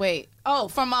 Aloy. Oh, wait. Oh,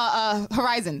 from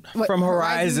Horizon. From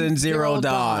Horizon Zero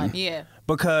Dawn. Yeah.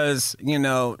 Because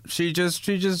she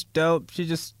just dope. She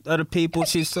just other people.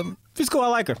 She's cool. I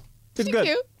like her. She's good.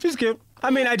 Cute. She's cute.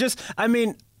 I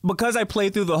mean, because I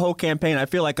played through the whole campaign, I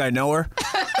feel like I know her.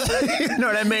 You know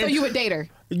what I mean? So you would date her?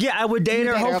 Yeah, I would date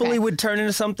her. Hopefully, would turn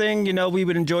into something. We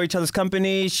would enjoy each other's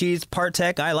company. She's part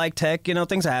tech. I like tech.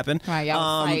 Things happen. Right,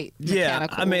 y'all fight. Yeah,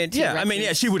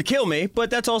 yeah. She would kill me, but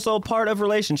that's also part of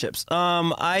relationships.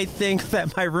 I think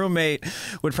that my roommate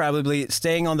would probably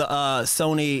staying on the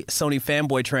Sony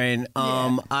fanboy train.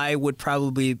 I would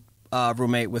probably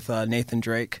roommate with Nathan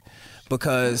Drake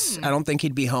because I don't think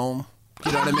he'd be home.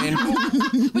 You know what I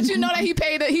mean? But you know that he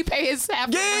paid his half.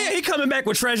 Yeah, he coming back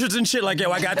with treasures and shit like,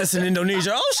 yo, I got this in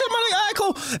Indonesia. Oh shit, man, all right,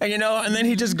 cool. And and then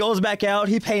he just goes back out.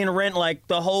 He paying rent like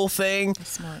the whole thing.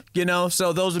 That's smart.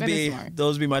 So those would be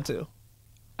my two.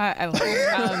 I love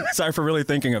it. Sorry for really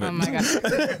thinking of it. Oh my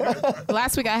god.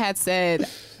 Last week I had said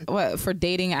for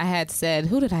dating. I had said,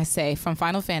 who did I say from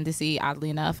Final Fantasy?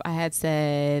 Oddly enough, I had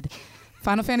said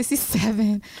Final Fantasy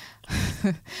 7.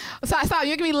 So I saw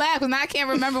you're gonna be laugh because now I can't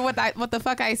remember what the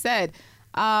fuck I said.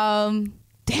 Damn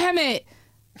it.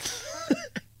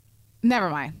 Never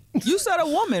mind. You said a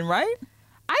woman, right?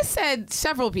 I said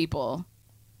several people.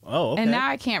 Oh, okay. And now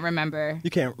I can't remember. You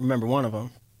can't remember one of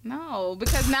them. No,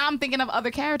 because now I'm thinking of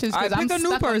other characters because I'm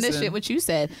stuck on this shit. What you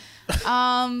said. See,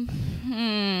 I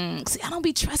don't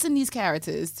be trusting these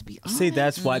characters to be honest. See,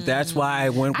 that's why I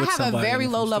went with somebody. I have a very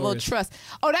low level of trust.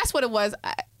 Oh, that's what it was.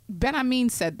 Ben Amin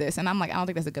said this, and I'm like, I don't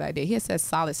think that's a good idea. He had said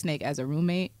Solid Snake as a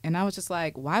roommate, and I was just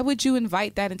like, why would you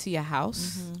invite that into your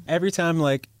house? Mm-hmm. Every time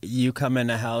like you come in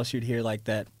the house, you'd hear like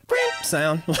that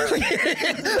sound. It'd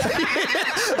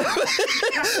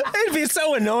be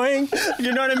so annoying.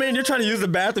 You know what I mean? You're trying to use the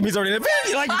bathroom. He's already in the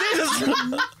You're like, Jesus.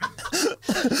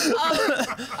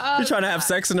 You're trying to have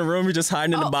sex in the room. You're just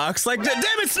hiding in the box. Like, damn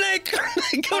it, Snake.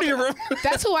 Go to your room.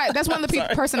 That's one of the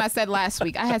person I said last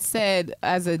week. I had said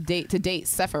as a date to date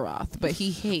Sephiroth, but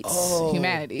he hates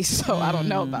humanity. So I don't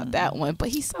know about that one. But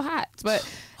he's so hot. But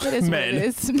it is what it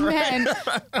is. Men.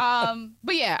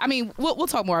 But yeah, I mean, we'll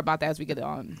talk more about that as we get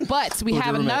on. But we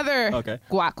have another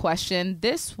guac question.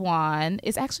 This one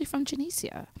is actually from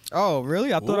Janicia. Oh,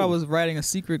 really? I thought I was writing a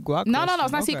secret guac question. No,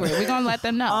 it's not secret. We're going to let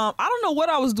them know. I don't know what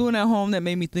I was doing at home that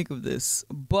made me think of this,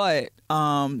 but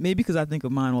maybe because I think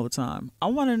of mine all the time. I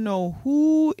want to know,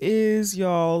 who is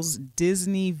y'all's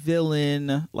Disney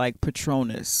villain, like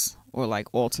Patronus or like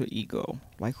alter ego?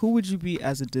 Like, who would you be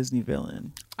as a Disney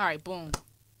villain? All right, boom.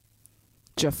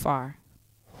 Jafar.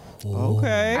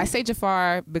 Okay. I say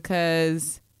Jafar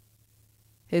because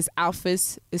his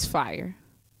outfit is fire.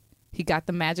 He got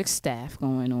the magic staff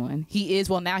going on.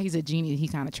 Now he's a genie. He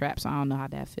kind of trapped, so I don't know how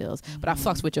that feels. But I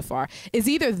fucks with Jafar. It's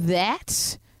either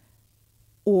that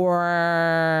or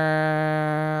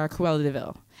Cruella de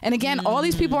Vil. And again, all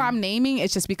these people I'm naming,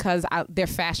 it's just because their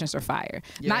fashions are fire.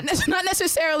 Yeah. Not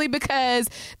necessarily because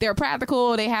they're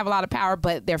practical, they have a lot of power,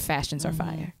 but their fashions are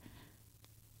fire.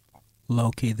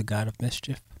 Loki, the god of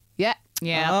mischief. Yeah.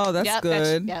 Oh, that's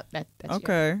good. That's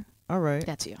okay. You. All right.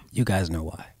 That's you. You guys know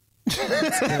why.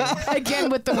 Again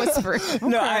with the whisper. Okay.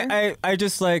 No, I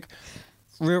just like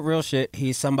real shit.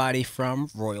 He's somebody from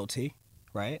royalty,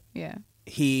 right? Yeah.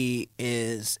 He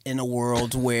is in a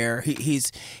world where he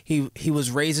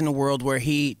was raised in a world where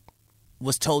he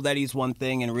was told that he's one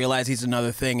thing and realized he's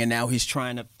another thing, and now he's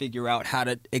trying to figure out how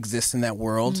to exist in that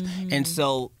world. Mm-hmm. And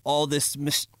so all this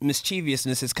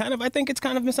mischievousness is I think it's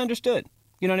kind of misunderstood.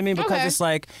 You know what I mean? Because it's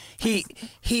like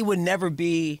he would never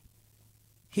be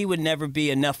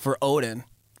enough for Odin,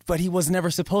 but he was never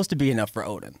supposed to be enough for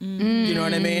Odin. You know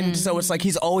what I mean? So it's like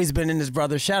he's always been in his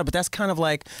brother's shadow, but that's kind of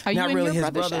like Are not you really in your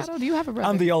his brother's shadow? Do you have a brother?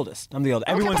 I'm the oldest.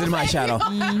 Everyone's in my shadow.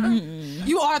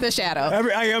 You are the shadow.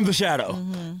 I am the shadow.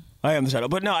 I am the shadow.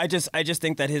 But no, I just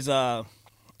think that his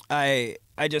I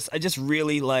just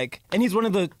really like, and he's one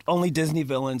of the only Disney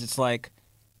villains. It's like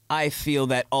I feel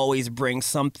that always brings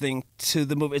something to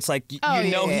the movie. It's like he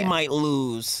might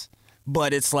lose,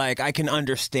 but it's like I can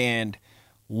understand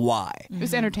why.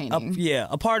 It's entertaining.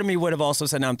 A part of me would have also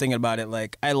said, now I'm thinking about it,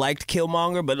 like I liked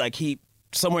Killmonger, but like he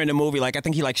somewhere in the movie, like I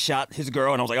think he like shot his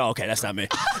girl, and I was like, oh, okay, that's not me.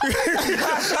 He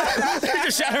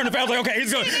just shot her in the face. I was like, okay,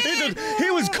 he's good.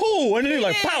 He was cool, and then he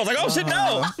like, pow. I was like, oh shit,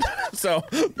 no. So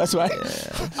that's why.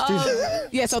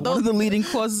 So those are the leading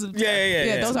causes of death.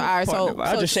 Yeah, those are ours. So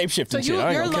I just shapeshift and shit. I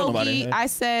ain't you're gonna kill nobody. Loki. I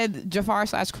said Jafar /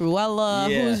 Cruella.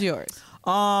 Yeah. Who's yours?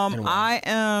 I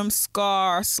am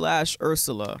Scar /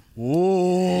 Ursula.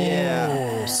 Ooh.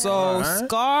 Yeah. So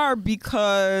Scar,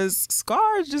 because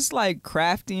Scar is just like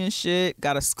crafty and shit.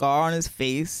 Got a scar on his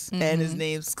face, and his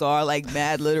name's Scar, like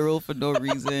mad literal for no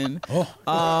reason.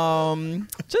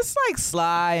 Just like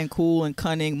sly and cool and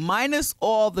cunning, minus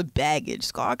all the baggage.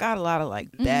 Scar got a lot of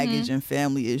like baggage and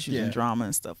family issues and drama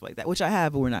and stuff like that, which I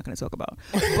have, but we're not going to talk about.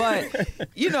 But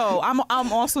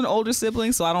I'm also an older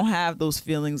sibling, so I don't have those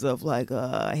feelings of like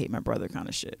I hate my brother kind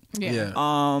of shit.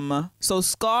 So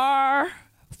Scar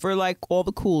for like all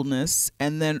the coolness,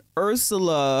 and then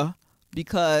Ursula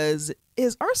because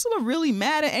is Ursula really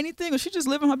mad at anything, or she just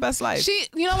living her best life?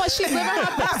 You know what? She's living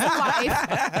her best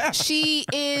life. She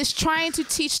is trying to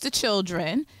teach the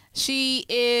children. She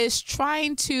is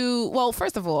trying to. Well,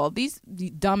 first of all, these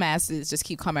dumbasses just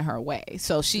keep coming her way.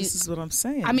 So this is what I'm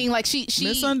saying. I mean, like she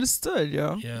misunderstood,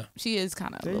 yo. Yeah, she is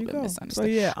kind of a little bit misunderstood. So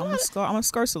yeah, I'm a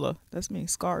Scarsula. That's me,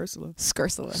 Scar Ursula.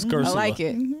 Scarsula. I like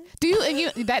it. Do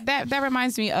you? That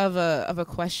reminds me of a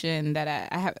question that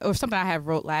I have, or something I have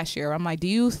wrote last year. I'm like, do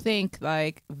you think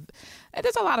like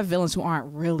there's a lot of villains who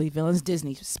aren't really villains,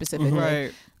 Disney specifically,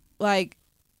 right? Like,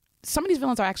 some of these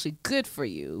villains are actually good for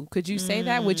you. Could you say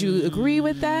that? Would you agree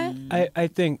with that? I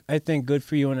think good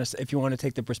for you if you want to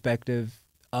take the perspective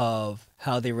of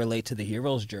how they relate to the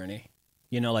hero's journey.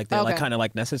 You know, like they're like kind of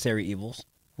like necessary evils,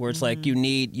 where it's like you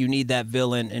need that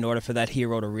villain in order for that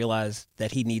hero to realize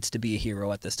that he needs to be a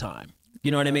hero at this time. You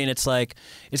know what I mean? It's like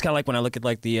it's kind of like when I look at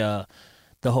like the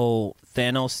whole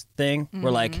Thanos thing,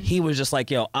 where like he was just like,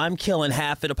 yo, I'm killing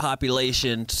half of the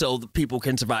population so the people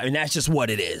can survive, and that's just what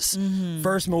it is.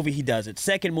 First movie he does it.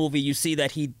 Second movie you see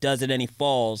that he does it and he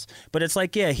falls, but it's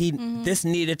like, yeah, this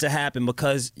needed to happen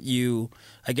because you,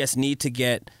 I guess, need to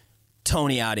get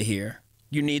Tony out of here.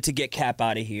 You need to get Cap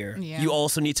out of here. Yeah. You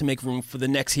also need to make room for the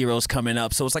next heroes coming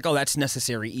up. So it's like, oh, that's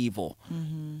necessary evil.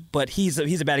 But he's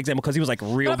a bad example because he was like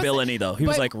real villainy though. He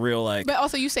was like real like. But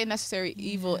also, you say necessary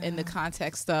evil in the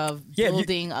context of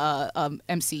building a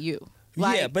MCU.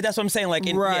 Like, but that's what I'm saying. Like,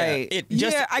 it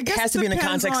just I guess has to be in the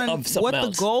context of something what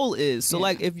else. The goal is. So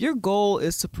like, if your goal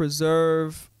is to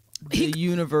preserve the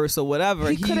universe or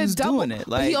whatever, he's doing it.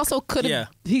 Like, he also could have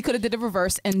he could have did the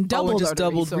reverse and doubled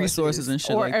resources and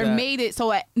shit or like that, or made it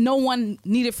so no one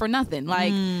needed for nothing.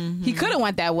 Like he could have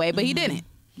went that way, but he didn't.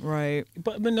 Right.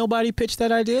 But nobody pitched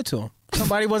that idea to him.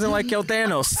 Somebody wasn't like, yo,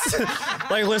 Thanos.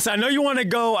 Like, listen, I know you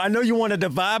want to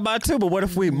divide by 2, but what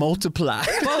if we multiply?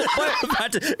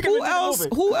 But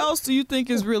who else do you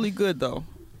think is really good though,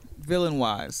 villain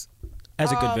wise?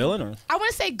 As a good villain, or I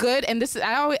want to say good, and this is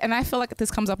I feel like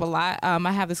this comes up a lot.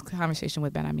 I have this conversation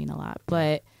with Ben a lot,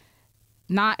 but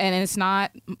it's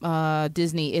not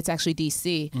Disney. It's actually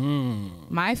DC.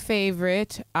 My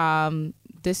favorite,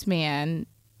 this man,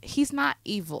 he's not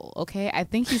evil. Okay, I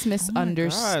think he's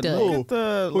misunderstood. Look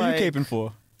at who are you caping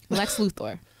for? Lex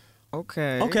Luthor.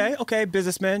 Okay,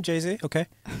 businessman, Jay-Z. Okay.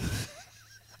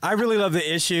 I really love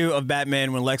the issue of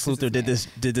Batman when Lex Luthor did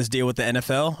this deal with the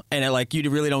NFL, and like you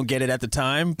really don't get it at the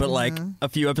time, but like a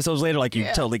few episodes later, like you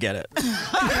totally get it.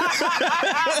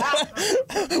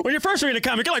 When you're first reading a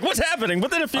comic, you're like, "What's happening?"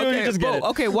 But then a few, you just get it.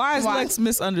 Okay, why is Lex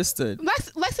misunderstood?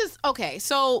 Lex is okay.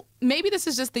 So maybe this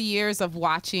is just the years of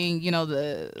watching,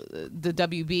 the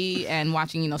WB and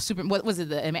watching, what was it,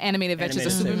 the animated adventures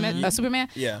of Superman?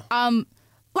 Yeah.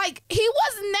 Like he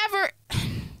was never.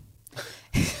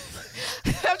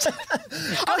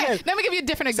 Okay, let me give you a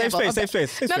different example. Safe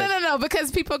space. No,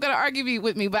 because people are going to argue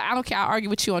with me, but I don't care. I'll argue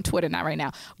with you on Twitter, not right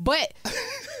now. But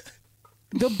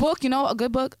the book, a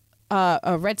good book,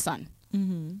 Red Sun.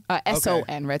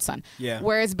 S-O-N, Red Sun. Yeah.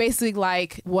 Where it's basically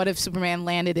like, what if Superman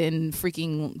landed in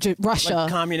freaking Russia?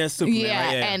 Like communist Superman.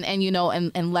 Yeah,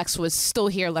 right? And Lex was still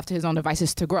here, left to his own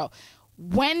devices to grow.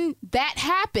 when that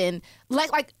happened,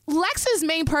 like Lex's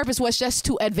main purpose was just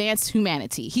to advance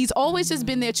humanity. He's always just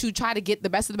been there to try to get the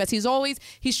best of the best.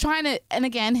 He's trying to, and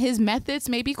again, his methods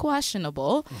may be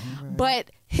questionable, but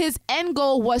his end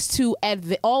goal was to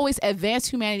always advance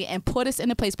humanity and put us in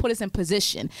a place, put us in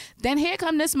position. Then here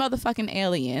come this motherfucking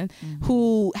alien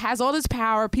who has all this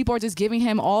power. People are just giving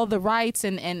him all the rights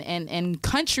and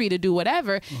country to do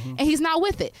whatever, and he's not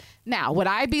with it. Now, would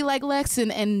I be like Lex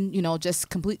and you know, just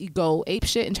completely go ape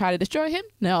shit and try to destroy him?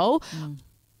 No.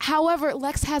 However,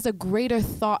 Lex has a greater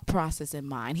thought process in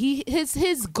mind.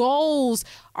 His goals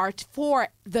are for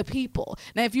the people.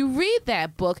 Now, if you read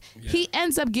that book, he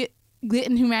ends up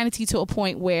getting humanity to a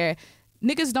point where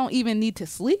niggas don't even need to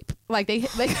sleep. Like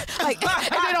if they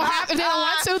don't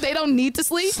want to, they don't need to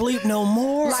sleep. Sleep no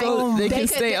more. So they can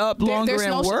stay up longer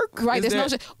and work. Right? There's no.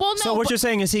 Well, no. So what you're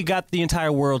saying is he got the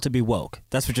entire world to be woke.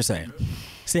 That's what you're saying.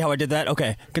 See how I did that?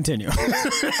 Okay, continue. Like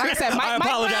I said, I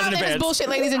apologize in advance. Bullshit,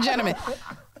 ladies and gentlemen.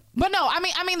 But no, I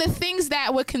mean the things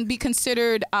that can be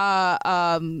considered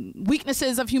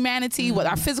weaknesses of humanity, what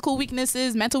our physical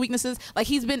weaknesses, mental weaknesses, like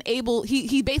he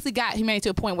basically got humanity to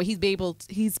a point where he's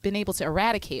been able to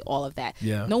eradicate all of that.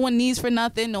 Yeah. No one needs for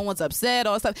nothing, no one's upset,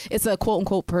 all that stuff. It's a quote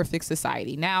unquote perfect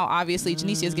society. Now, obviously,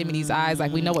 Janicia's giving me these eyes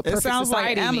like we know what perfect society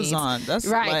society means. It sounds like Amazon. That's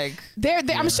right.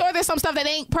 like I'm sure there's some stuff that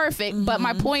ain't perfect, but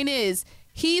my point is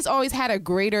he's always had a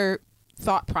greater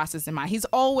thought process in mind. He's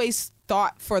always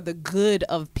thought for the good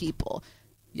of people.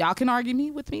 Y'all can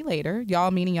argue with me later. Y'all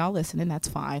meaning y'all listening, that's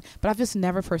fine. But I've just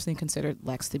never personally considered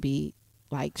Lex to be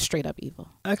like straight up evil.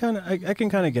 I can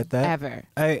kind of get that. Ever.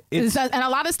 And a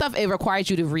lot of stuff, it requires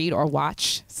you to read or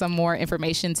watch some more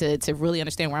information to really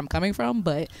understand where I'm coming from.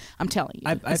 But I'm telling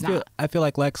you, I feel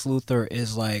like Lex Luthor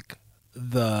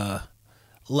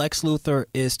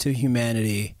is to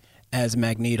humanity as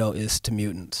Magneto is to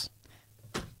mutants.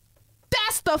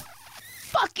 That's the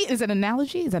fucking. Is it an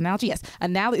analogy? Is it an analogy? Yes.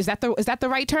 Is that the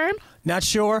right term? Not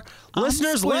sure.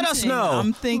 Listeners, let us know.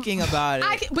 I'm thinking about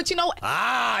it. But you know what?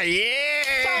 But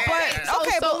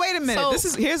wait a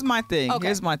minute. Here's my thing. Okay.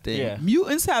 Here's my thing. Yeah.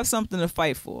 Mutants have something to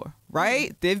fight for,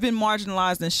 right? They've been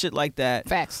marginalized and shit like that.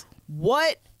 Facts.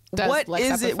 What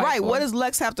is it? Right. What does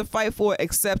Lex have to fight for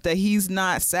except that he's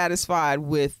not satisfied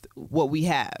with what we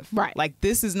have? Right. Like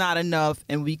this is not enough,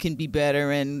 and we can be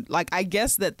better. And like I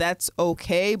guess that's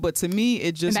okay, but to me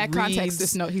it just in that reads, context,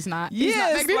 he's not.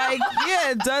 Yeah,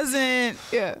 it doesn't.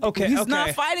 Yeah. Okay. He's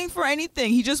not fighting for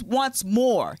anything. He just wants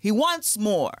more. He wants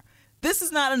more. This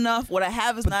is not enough. What I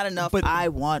have is not enough. But I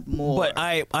want more. But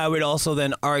I would also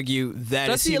then argue that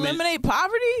does he eliminate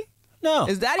poverty? No.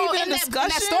 Is that even a discussion? In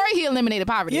that story, he eliminated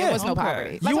poverty. Yeah. There was no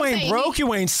poverty. That's You what I'm ain't saying. broke,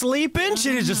 you ain't sleeping.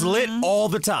 Shit is just lit all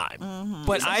the time.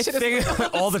 But I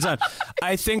think all the time.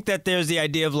 I think that there's the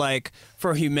idea of like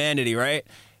for humanity, right?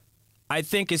 I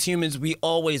think as humans we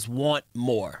always want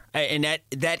more, and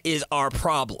that is our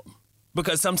problem.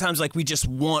 Because sometimes, like, we just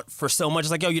want for so much.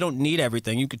 It's like, yo, you don't need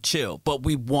everything. You could chill. But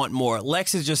we want more.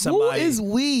 Lex is just somebody. Who is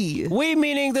we? We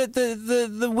meaning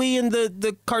the we in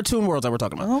the cartoon worlds that we're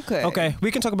talking about. Okay. Okay.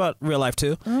 We can talk about real life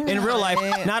too. In real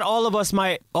life, not all of us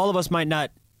might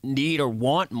not need or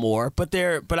want more, but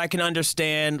I can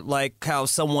understand like how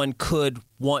someone could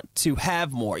want to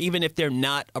have more, even if they're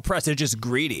not oppressed. They're just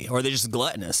greedy or they're just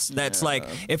gluttonous. That's like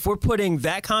if we're putting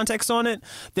that context on it,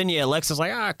 then yeah, Lex is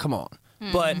like, come on.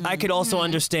 But I could also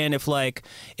understand if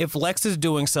Lex is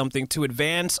doing something to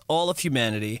advance all of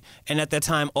humanity, and at that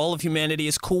time all of humanity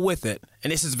is cool with it,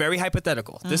 and this is very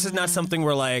hypothetical. This is not something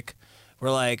we're like,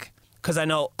 because I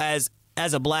know as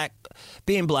a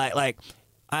being black, like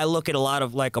I look at a lot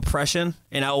of like oppression,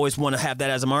 and I always want to have that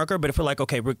as a marker. But if we're like,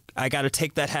 okay, I got to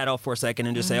take that hat off for a second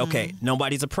and just say, okay,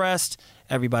 nobody's oppressed,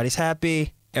 everybody's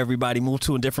happy. Everybody moved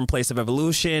to a different place of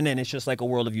evolution, and it's just like a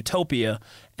world of utopia.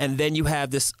 And then you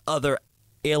have this other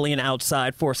alien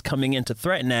outside force coming in to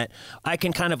threaten that. I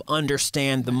can kind of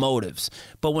understand the motives.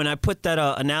 But when I put that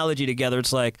analogy together,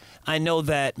 it's like, I know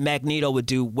that Magneto would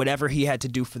do whatever he had to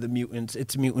do for the mutants.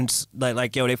 It's mutants,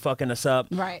 like yo, they fucking us up.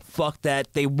 Right. Fuck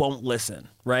that. They won't listen.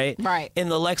 Right? Right. In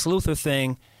the Lex Luthor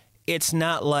thing, it's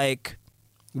not like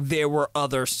there were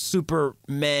other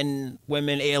supermen,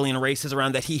 women, alien races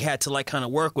around that he had to like kind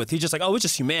of work with. He's just like, oh, it's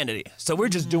just humanity. So we're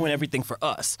just doing everything for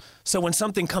us. So when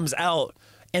something comes out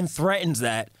and threatens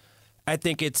that, I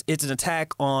think it's an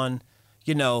attack on,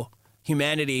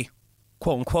 humanity,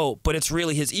 quote unquote, but it's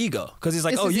really his ego. Because he's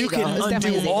like, It's his you ego. can It's definitely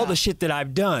his undo all ego. the shit that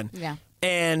I've done. Yeah.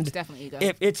 And It's definitely ego.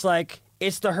 it's like,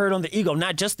 it's the hurt on the ego,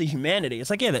 not just the humanity. It's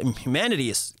like, yeah, the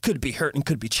humanity could be hurt and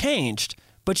could be changed.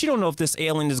 But you don't know if this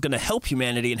alien is going to help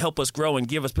humanity and help us grow and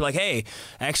be like, hey,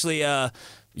 actually,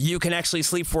 you can actually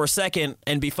sleep for a second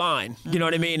and be fine. You know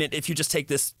what I mean? If you just take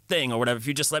this thing or whatever, if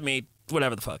you just let me,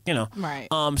 whatever the fuck, you know. Right.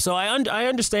 So I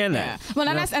understand that. Well,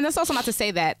 and that's also not to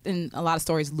say that in a lot of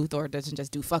stories Luthor doesn't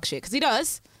just do fuck shit, because he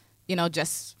does, you know,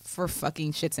 just for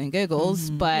fucking shits and giggles.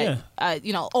 But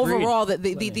you know, overall,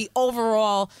 the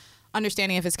overall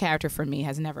understanding of his character for me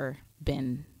has never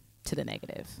been to the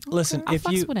negative. Listen, I if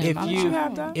fucks you with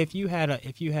him.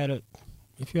 if you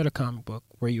had a comic book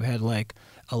where you had like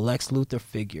a Lex Luthor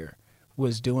figure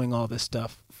was doing all this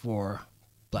stuff for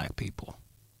black people.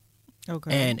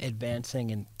 Okay. And advancing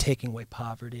and taking away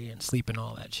poverty and sleep and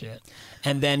all that shit.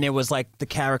 And then there was like the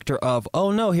character of,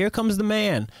 oh no, here comes the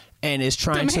man, and is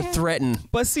trying to threaten.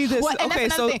 But see this, okay,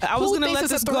 so I was going to let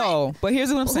this go, but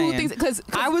here's what I'm saying. Because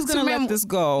I was going to let this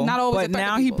go, but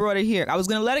now he brought it here. I was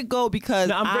going to let it go because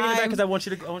I'm bringing it back because I want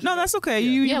you to go. No, that's okay.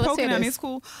 You're poking at me. It's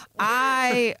cool.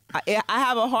 I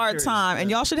have a hard time, and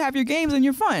y'all should have your games and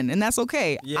your fun, and that's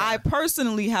okay. Yeah. I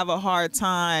personally have a hard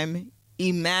time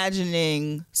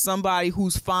imagining somebody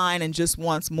who's fine and just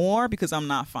wants more, because I'm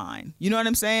not fine. You know what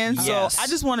I'm saying? Yes. So I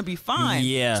just want to be fine.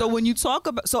 Yeah. So when you talk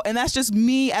about, and that's just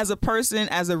me as a person,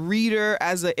 as a reader,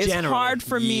 it's Generally, hard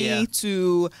for me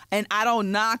to, and I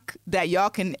don't knock that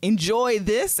y'all can enjoy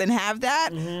this and have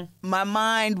that. My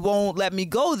mind won't let me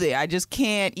go there. I just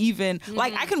can't even,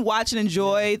 like, I can watch and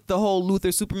enjoy the whole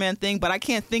Luthor Superman thing, but I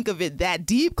can't think of it that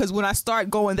deep, because when I start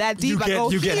going that deep, I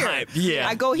go you here. get hype. Yeah.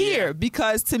 I go here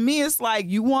because to me it's like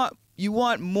you want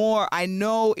more. I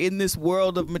know in this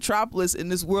world of Metropolis, in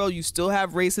this world, you still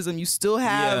have racism, you still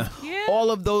have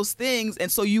all of those things, and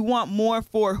so you want more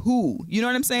for who? You know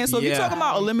what I'm saying? So if you're talking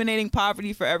about eliminating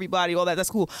poverty for everybody, all that, that's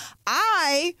cool.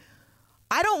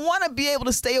 I don't want to be able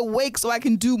to stay awake so I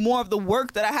can do more of the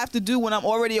work that I have to do when I'm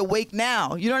already awake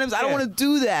now. You know what I'm saying? I don't want to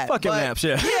do that. Fuck your naps,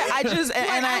 Yeah, I just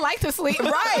and I like to sleep.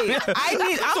 Right.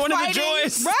 I'm one of the fighting.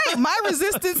 joys. Right. My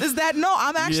resistance is that no,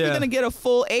 I'm actually gonna get a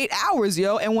full 8 hours,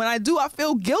 yo. And when I do, I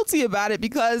feel guilty about it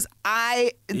because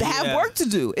I have work to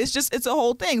do. It's a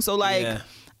whole thing. So like. Yeah.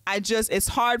 It's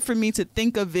hard for me to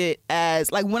think of it as,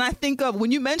 like,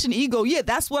 when you mention ego,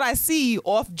 that's what I see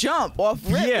off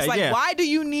rip. It's like, why do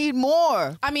you need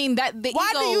more? I mean, why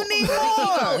do you need more?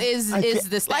 The ego is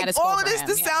the status like, quo all for of this, him,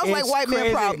 this sounds like white crazy.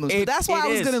 man problems. But that's why I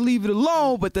was going to leave it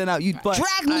alone, but then you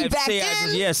drag me back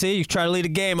in. See, you try to lead a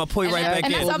game, I'll pull you right back in.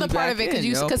 And that's the other part of it, because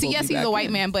yes, he's a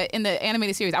white man, but in the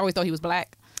animated series, I always thought he was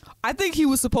black. I think he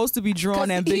was supposed to be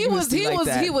drawn ambiguously like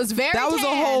that. He was very That was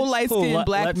tan. a whole light-skinned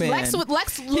black man. Lex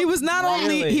he was not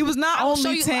only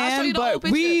tan, but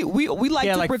we like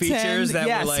to like pretend.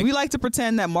 Yes, we like to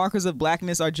pretend that markers of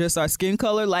blackness are just our skin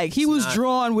color. Like he was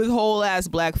drawn with whole ass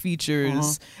black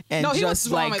features and he was just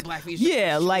drawn like with black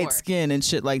features, light skin and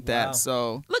shit like that. Wow.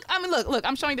 So look,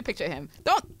 I'm showing you the picture of him.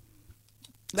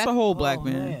 That's a whole black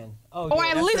man. Or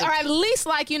at least,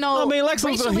 like, you know, I mean, Lex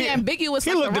racially ambiguous.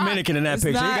 He looked Dominican in that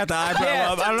picture. He got the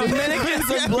eyebrow up. I don't know.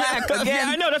 Dominicans are black again. Yeah,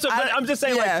 I know. That's what I'm just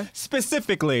saying. Like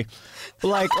specifically,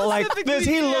 like this.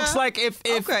 He looks like if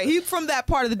okay, he's from that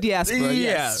part of the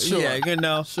diaspora. Sure. You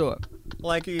know, sure.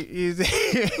 Like he's.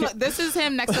 Look, this is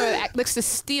him next to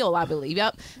Steel, I believe.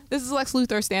 Yep, this is Lex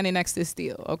Luthor standing next to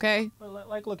Steel. Okay.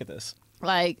 Like, look at this.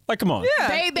 Like, come on.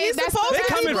 Yeah, they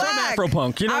coming from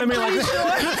Afropunk. You know what I mean? Like,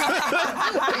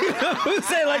 Sure.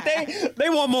 say like they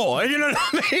want more. You know what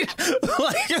I mean?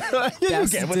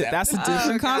 That's a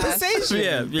different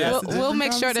conversation. Yeah. We'll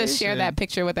make sure to share that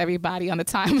picture with everybody on the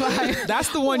timeline. That's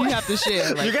the one you have to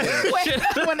share.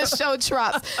 When the show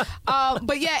drops.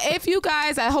 But yeah, if you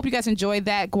guys, I hope you guys enjoyed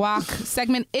that guac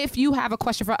segment. If you have a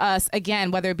question for us,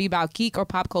 again, whether it be about geek or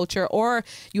pop culture, or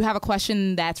you have a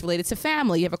question that's related to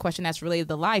family, you have a question that's related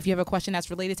to life, you have a question that's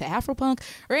related to Afropunk,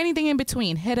 or anything in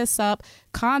between, hit us up.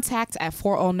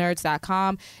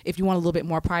 contact@forallnerds.com if you want a little bit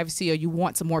more privacy or you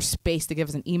want some more space to give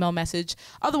us an email message.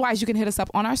 Otherwise, you can hit us up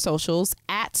on our socials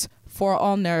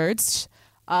 @forallnerds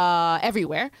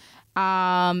everywhere.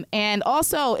 And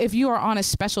also, if you are on a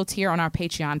special tier on our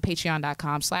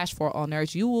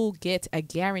patreon.com/forallnerds, you will get a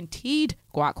guaranteed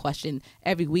guac question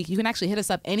every week. You can actually hit us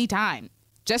up anytime.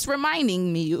 Just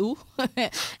reminding you,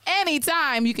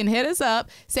 anytime you can hit us up,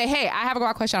 say, hey, I have a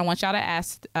guac question I want y'all to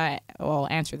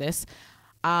answer this.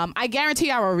 I guarantee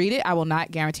I will read it. I will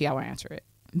not guarantee I will answer it.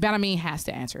 Benjamin has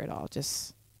to answer it all,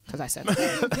 just because I said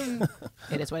it.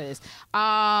 It is what it is.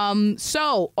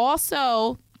 So,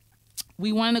 also,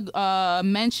 we want to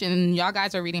mention, y'all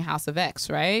guys are reading House of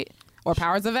X, right? Or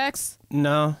Powers of X?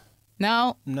 No.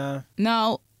 No? No.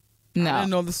 No. No. I didn't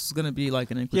know this was gonna be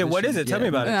like an Inquisition. Yeah, what is it? Tell me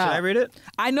about it. Should I read it?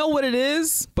 I know what it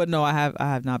is, but no, I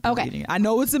have not been reading it. I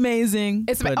know it's amazing.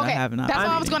 But okay. I have not. That's all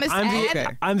I was gonna say.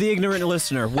 I'm the ignorant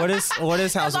listener. What is House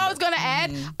That's of all I was gonna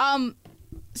add.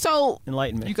 So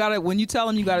enlighten me. You gotta when you tell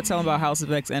them, you gotta tell them about House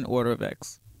of X and Order of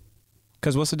X.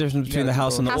 Because what's the difference between the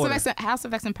House and the Order? House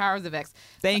of X and Powers of X.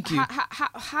 Thank you.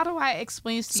 How do I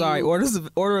explain this to Sorry, you?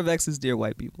 Order of X is dear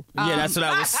white people. Yeah, that's what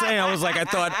I was saying. I was like, I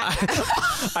thought.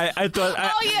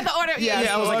 Oh yeah, the Order.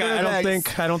 Yeah, I was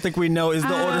like, I don't think we know. Is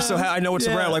the Order so? I know it's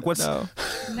around. Like, what's? No.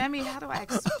 Let me. How do I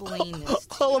explain this?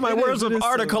 All of my words of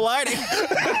art are colliding.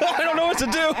 I don't know what to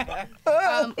do. But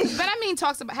I mean,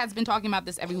 has been talking about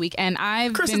this every week, and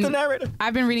Chris is the narrator.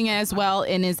 I've been reading it as well,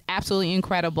 and it's absolutely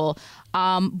incredible.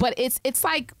 But it's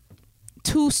like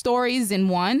 2 stories in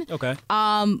one. Okay.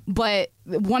 But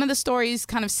one of the stories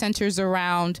kind of centers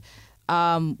around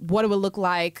what it would look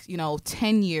like,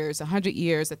 10 years, 100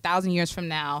 years, 1,000 years from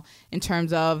now in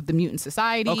terms of the mutant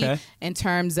society, in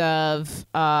terms of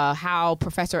how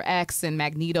Professor X and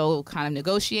Magneto kind of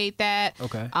negotiate that.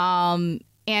 Okay.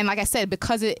 And like I said,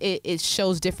 because it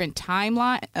shows different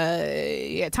timelines,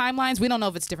 we don't know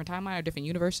if it's different timeline or different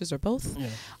universes or both. Yeah.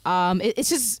 It's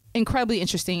just incredibly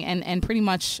interesting, and pretty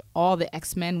much all the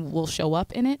X-Men will show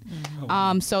up in it.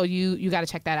 So you got to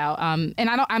check that out. And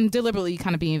I'm deliberately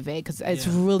kind of being vague because it's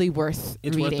really worth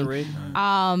reading. Worth the read?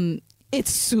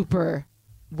 It's super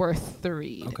worth the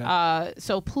read. Okay.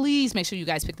 So please make sure you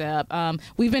guys pick that up.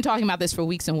 We've been talking about this for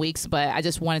weeks and weeks, but I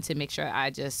just wanted to make sure I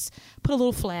just put a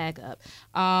little flag up.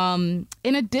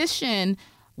 In addition,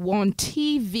 on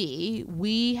TV,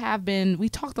 we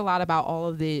talked a lot about all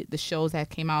of the shows that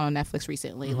came out on Netflix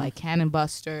recently, like Cannon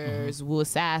Busters, Wu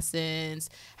Assassins.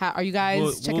 Are you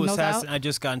guys checking those out? I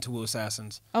just got into Wu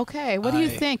Assassins. Okay, what do you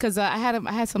think? Because I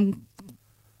had some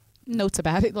notes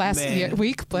about it last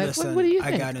week, but listen, what do you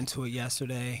think? I got into it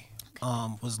yesterday.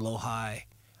 Was low high.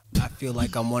 I feel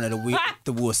like I'm one of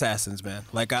the Wu Assassins, man.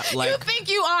 You think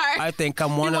you are? I think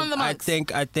I'm one of the monks.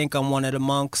 I think I'm one of the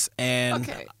monks, and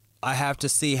I have to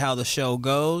see how the show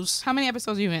goes. How many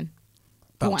episodes are you in?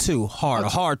 About 2. A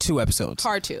hard 2 episodes.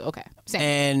 Hard 2. Okay. Same.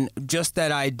 And just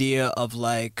that idea of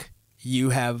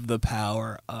you have the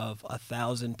power of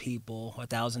 1,000 people,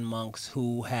 1,000 monks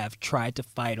who have tried to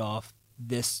fight off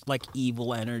this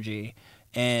evil energy,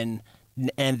 and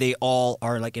they all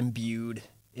are imbued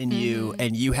in you,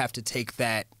 and you have to take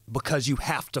that because you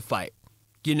have to fight,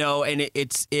 and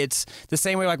it's the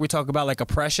same way we talk about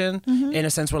oppression in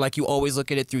a sense where you always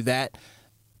look at it through that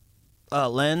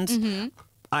lens.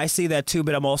 I see that too,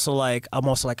 but I'm also like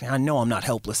I know I'm not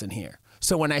helpless in here.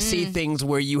 So when I see things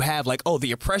where you have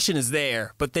the oppression is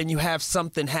there, but then you have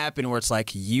something happen where it's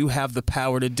you have the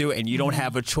power to do it, and you don't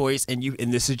have a choice, and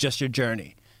this is just your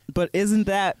journey. But isn't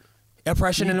that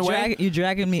oppression in a way? You're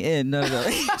dragging me in. No.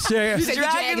 You're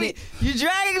dragging me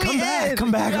in. Come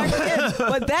back.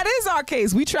 But that is our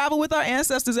case. We travel with our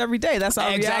ancestors every day. That's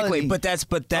our reality. But that's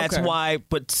why.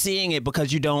 But seeing it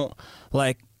because you don't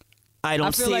I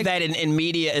don't see that in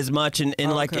media as much, and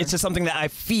it's just something that I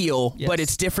feel, but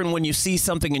it's different when you see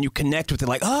something and you connect with it,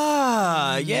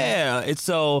 it's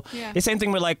so the same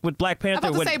thing with Black Panther.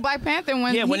 I'm about to say Black Panther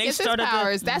when he gets his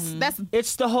powers, that's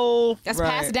it's the whole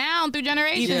passed down through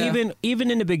generations.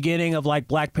 Even in the beginning of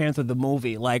Black Panther the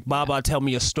movie, Baba tell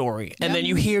me a story, and then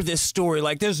you hear this story,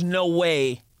 there's no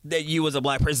way that you as a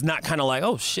Black person is not kind of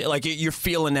oh shit, you're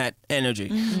feeling that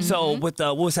energy. So with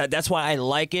that's why I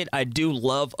like it. I do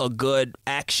love a good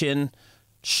action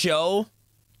show,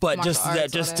 but but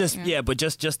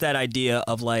just that idea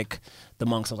of the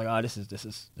monks. I was this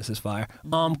is fire.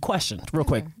 Question real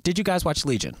quick. Did you guys watch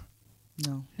Legion?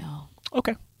 No.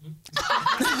 Okay.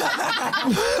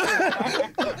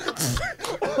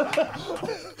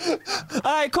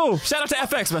 All right, cool. Shout out to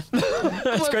FX, man.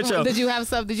 It's a great show. Did you have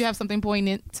something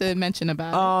poignant to mention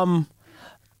about it?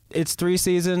 It's 3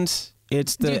 seasons. Do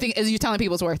you think you telling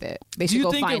people it's worth it? They should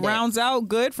go find it. Do you think it rounds out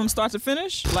good from start to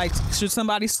finish? Should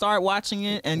somebody start watching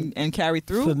it and carry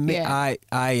through? For me, I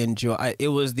enjoy. It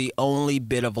was the only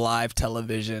bit of live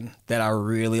television that I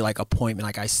really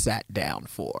appointment. I sat down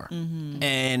for,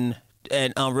 and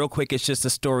real quick, it's just the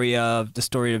story of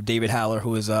David Haller,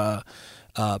 who is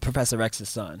Professor X's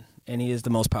son, and he is the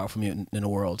most powerful mutant in the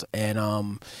world.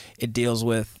 And it deals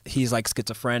with he's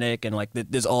schizophrenic, and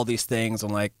there's all these things,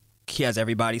 and he has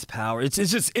everybody's power. It's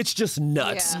just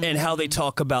nuts, and how they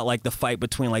talk about the fight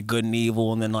between good and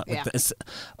evil, and then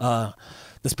the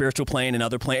spiritual plane and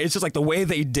other plane. It's just the way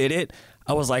they did it.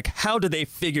 I was how did they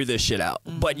figure this shit out?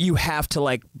 But you have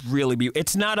to really be.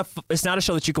 It's not a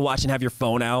show that you can watch and have your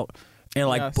phone out and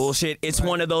like Yes. bullshit. It's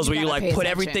one of those You where you gotta like pay put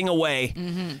attention. everything away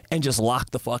and just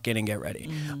lock the fuck in and get ready.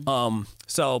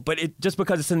 But it just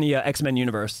because it's in the X-Men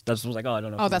universe, that's was like, oh, I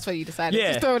don't know. Oh, that's what you decided. Yeah.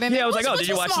 Just throw it in Yeah, there. I was like, Which- oh, which did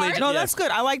you was watch smart. Legion? No, Yeah. that's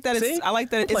good. I like that. See? I like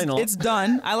that playing along. it's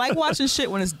done. I like watching shit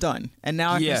when it's done, and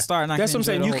now I can start. And I that's can what I'm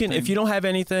saying. enjoy You the can whole if you don't have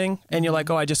anything and you're like,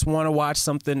 oh, I just want to watch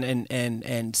something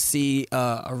and see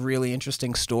a really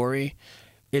interesting story.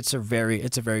 It's a very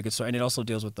good story, and it also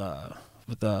deals with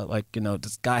like, you know,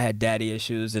 this guy had daddy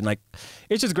issues, and like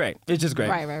it's just great. It's just great.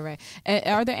 Right.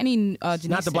 Are there any?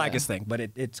 Not the blackest thing, but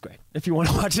it's great. If you want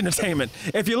to watch entertainment,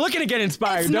 if you're looking to get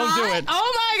inspired, It's don't not? do it.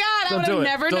 Oh my God, I Don't would do have it.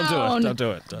 never Don't known. Don't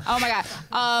do it. Oh my God.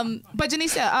 But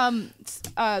Janisha,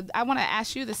 I want to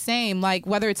ask you the same. Like,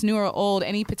 whether it's new or old,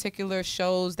 any particular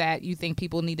shows that you think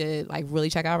people need to like really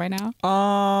check out right now?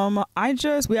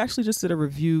 We actually just did a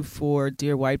review for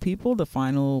Dear White People, the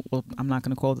final. Well, I'm not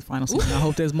going to call it the final season. I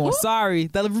hope there's more. Sorry,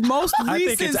 the most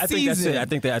recent I think that's season. it. I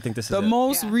think this is the it.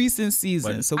 most recent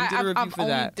season. So we did a review I've for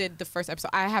only that. did the first episode.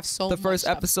 I have so The much first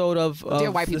stuff. episode of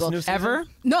Dear White this People new season? ever?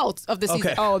 No, of the season.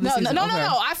 Okay. Oh, the season. No. Okay.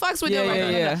 I fucks with Dear White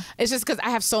People. Yeah. No. It's just because I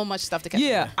have so much stuff to catch.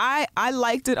 Yeah, up. I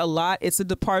liked it a lot. It's a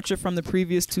departure from the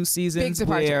previous two seasons. Big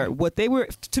departure. Where what they were,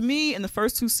 to me, in the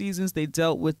first two seasons, they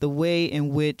dealt with the way in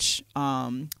which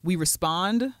we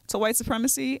respond to white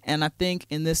supremacy, and I think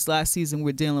in this last season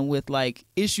we're dealing with like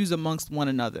issues amongst one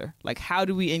another. Like, how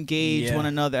do we engage one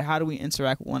another? How do we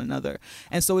interact with one another?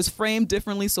 And so it's framed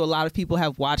differently. So a lot of people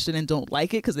have watched it and don't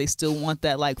like it because they still want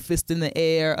that like fist in the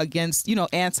air against, you know,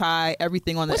 anti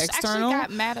everything on the Which external. actually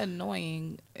got mad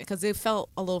annoying because it felt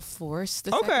a little forced.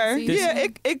 the Okay, second season. yeah,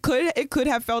 it could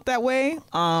have felt that way.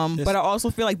 But I also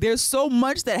feel like there's so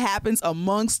much that happens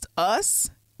amongst us.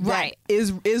 That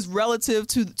is relative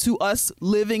to us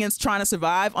living and trying to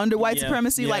survive under white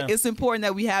supremacy. Like, it's important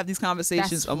that we have these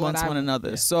conversations That's amongst what one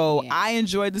another. So I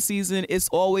enjoyed the season. It's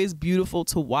always beautiful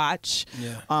to watch.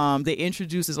 They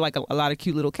introduce like a lot of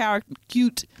cute little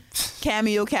cute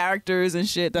cameo characters and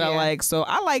shit that I like. So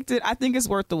I liked it. I think it's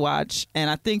worth the watch. And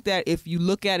I think that if you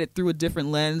look at it through a different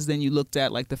lens than you looked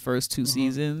at like the first two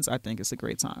seasons, I think it's a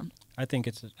great time. I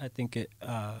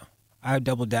would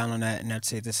double down on that, and I'd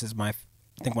say this is I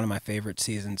think one of my favorite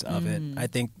seasons of it. I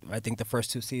think the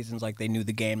first two seasons, like, they knew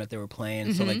the game that they were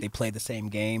playing, so like they played the same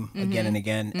game again and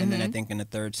again. And then I think in the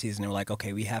third season they were like,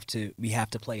 okay, we have to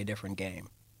play a different game.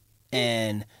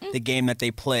 And the game that they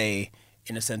play,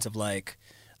 in a sense of like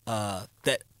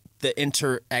that the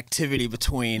interactivity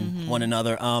between one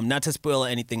another. Not to spoil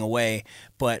anything away,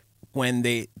 but when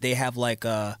they have like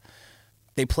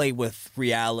they play with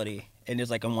reality. And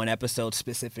there's like in one episode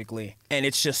specifically, and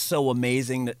it's just so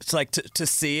amazing. It's like to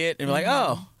see it and be like,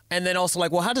 oh, and then also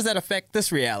like, well, how does that affect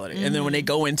this reality? And then when they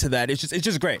go into that, it's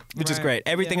just great. It's just great.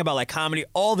 Everything about like comedy,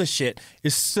 all the shit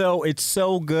is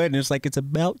so good, and it's like it's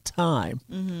about time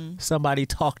somebody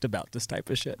talked about this type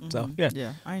of shit. So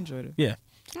yeah, I enjoyed it. Yeah,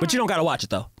 but you don't gotta watch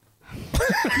it though.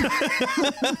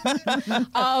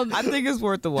 I think it's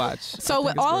worth the watch. So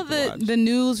with all of the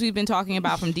news we've been talking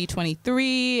about from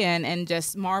D23 and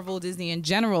just Marvel, Disney in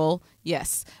general,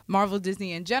 Marvel,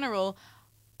 Disney in general,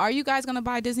 are you guys gonna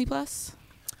buy Disney Plus?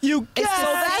 You it's so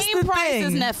the that's same the price thing.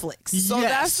 as Netflix. So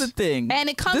that's the thing. And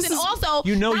it comes in also.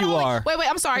 You know not you only- are. Wait,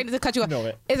 I'm sorry to cut you off. know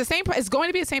it. It's the same price. It's going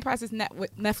to be the same price as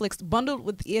Netflix bundled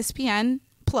with ESPN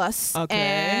Plus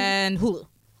and Hulu.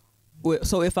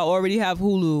 So if I already have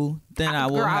Hulu, then I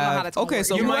will girl, I don't know how have. that's gonna Okay, work.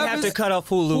 so You might have to cut off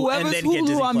Hulu whoever's and then Hulu get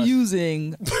Disney I'm Plus.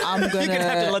 using, I'm gonna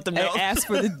have to let them know. ask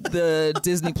for the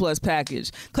Disney Plus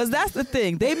package, because that's the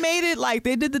thing. They made it like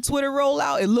they did the Twitter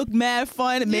rollout. It looked mad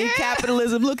fun. It made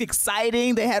capitalism look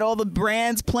exciting. They had all the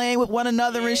brands playing with one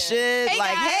another and shit. Hey,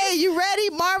 like, guys. hey, you ready?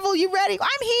 Marvel, you ready? I'm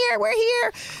here. We're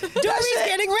here. Dory's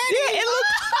getting ready. Yeah, it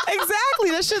looked exactly.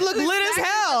 That shit looked lit as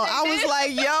hell. I was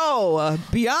like, yo,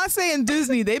 Beyonce and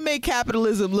Disney, they make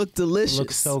capitalism look delicious.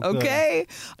 Looks so good. Okay.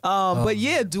 But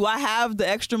yeah, do I have the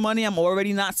extra money I'm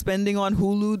already not spending on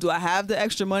Hulu? Do I have the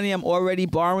extra money I'm already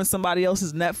borrowing somebody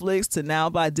else's Netflix to now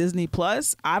buy Disney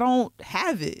Plus? I don't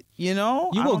have it, you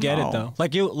know? You I will don't get know. it though.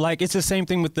 Like it's the same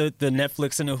thing with the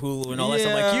Netflix and the Hulu and all that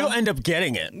stuff. Like, you'll end up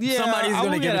getting it. Yeah, Somebody's I gonna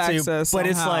will give get it to you. access But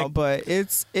it's somehow, like but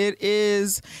it's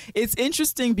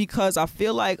interesting because I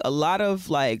feel like a lot of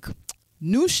like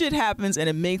new shit happens and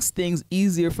it makes things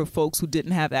easier for folks who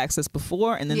didn't have access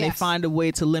before, and then they Yes. find a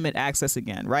way to limit access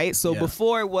again, right? So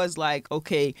before it was like,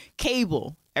 okay,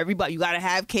 cable, everybody, you got to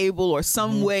have cable or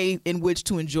some way in which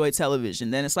to enjoy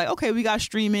television. Then it's like, okay, we got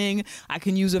streaming. I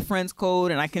can use a friend's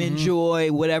code and I can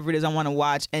enjoy whatever it is I want to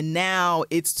watch. And now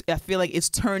I feel like it's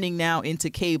turning now into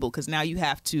cable because now you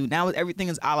have to, now everything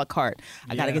is a la carte.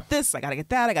 I got to get this, I got to get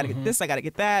that, I got to get this, I got to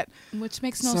get that. Which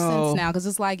makes no sense now because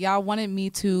it's like y'all wanted me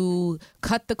to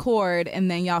cut the cord and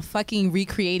then y'all fucking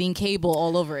recreating cable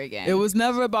all over again. It was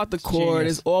never about the cord.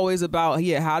 It's always about,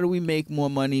 how do we make more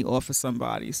money off of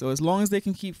somebody? So as long as they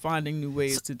can keep finding new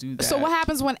ways to do that. So what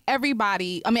happens when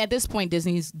everybody, I mean, at this point,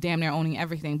 Disney's damn near owning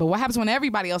everything, but what happens when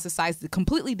everybody else decides to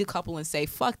completely decouple and say,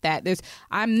 fuck that,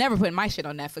 I'm never putting my shit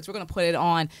on Netflix. We're going to put it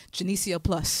on Genesia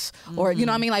Plus. Or, you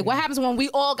know what I mean? Like, what happens when we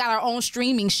all got our own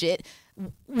streaming shit?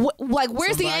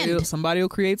 Where's the end? Somebody will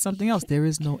create something else. There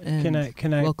is no end.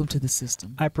 Can I? Welcome to the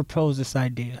system. I propose this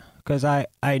idea because I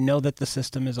know that the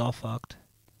system is all fucked,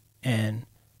 and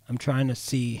I'm trying to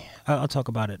see. I'll talk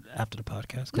about it after the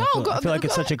podcast. I feel like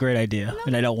it's such a great idea,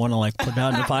 and I don't want to like put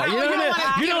down the podcast.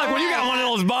 You know, like when you got one of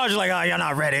those bars, you're like, oh, you're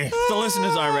not ready. The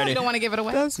listeners aren't ready. You don't want to give it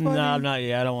away. That's funny. No, I'm not.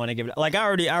 Yeah, I don't want to give it. Like I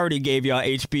already gave y'all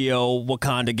HBO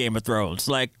Wakanda Game of Thrones.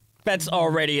 Like that's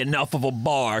already enough of a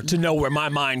bar to know where my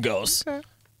mind goes. Okay.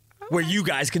 Where you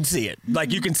guys can see it.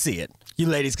 Like you can see it. You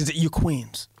ladies can see it. You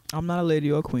queens. I'm not a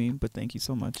lady or a queen, but thank you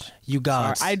so much. You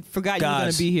guys. Sorry. I forgot you were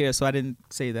going to be here, so I didn't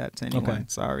say that to anyone. Okay.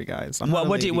 Sorry, guys.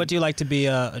 What do you like to be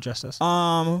addressed as?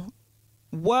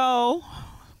 Well,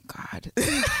 God.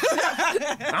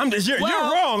 You're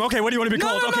wrong. Okay, what do you want to be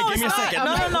called? Okay, give me a second.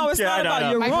 No, it's not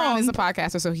about you're Mike wrong. Brown is a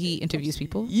podcaster, so he interviews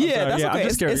people. Yeah, that's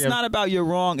okay. It's not about you're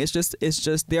wrong. It's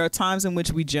just there are times in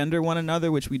which we gender one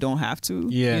another, which we don't have to.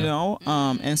 Yeah. You know?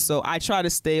 And so I try to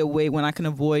stay away when I can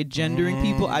avoid gendering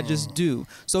people. I just do.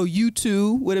 So you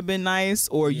two would have been nice,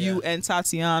 or you and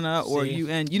Tatiana, or you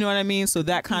and, you know what I mean? So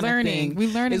that kind of thing. We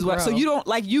learn is what. So you don't,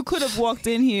 like, you could have walked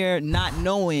in here not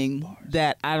knowing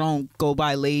that I don't go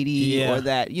by lady or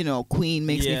that, you know, queen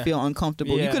makes me feel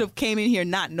uncomfortable. You could have came in here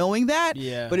not knowing that,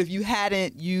 but if you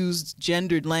hadn't used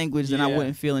gendered language, then I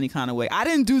wouldn't feel any kind of way.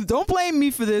 Don't blame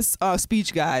me for this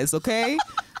speech, guys, okay?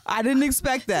 I didn't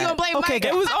expect that. You don't blame Mike?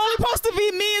 It was only supposed to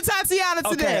be me and Tatiana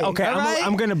today. Okay,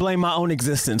 I'm going to blame my own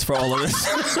existence for all of this.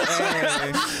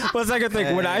 But it's like a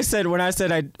thing. When I said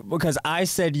because I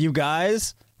said you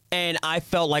guys, and I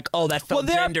felt like, oh, that felt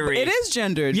gendery. It is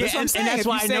gendered. Yeah, and that's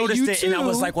why I noticed it. And I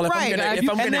was like, well, if I'm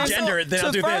gonna gender it, then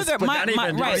I'll do this. But not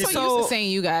even. Right. So used to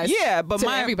saying you guys. Yeah, but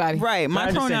everybody. Right.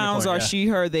 My pronouns are she,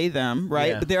 her, they, them.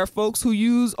 Right. Yeah. But there are folks who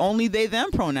use only they,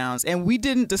 them pronouns, and we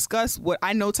didn't discuss what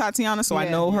I know Tatiana, so I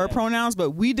know her pronouns,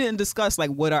 but we didn't discuss like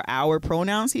what are our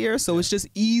pronouns here. So it's just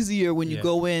easier when you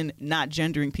go in not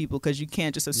gendering people because you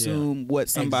can't just assume what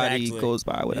somebody goes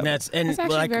by. Whatever. And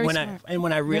like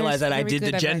when I realized that I did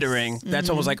the gender. That's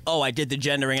almost like, oh, I did the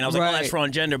gendering, and I was like, oh, that's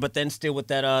wrong gender. But then still with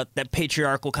that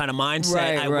patriarchal kind of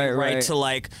mindset, I went right to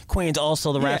like Queen's.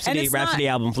 Also, the Rhapsody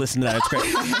album. Listen to that; it's great.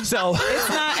 So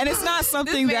it's not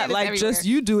something that like just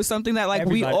you do. It's something that like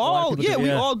we all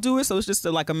do it. So it's just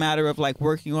like a matter of like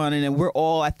working on it, and we're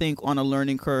all, I think, on a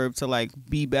learning curve to like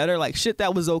be better. Like shit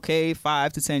that was okay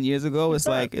 5 to 10 years ago, it's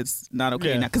like it's not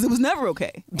okay now because it was never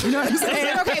okay. You know what I'm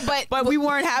saying? Okay, but we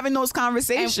weren't having those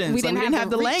conversations. We didn't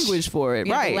have the language for it,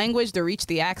 right? The language, the reach,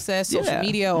 the access, social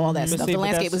media, all that stuff. The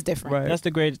landscape was different. Right. That's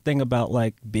the great thing about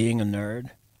like being a nerd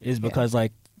is because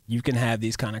like you can have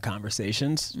these kind of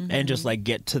conversations and just like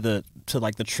get to the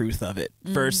truth of it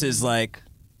versus like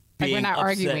being we're not upset.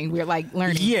 Arguing, we're like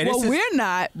learning. Yeah, we're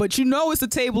not, but you know it's a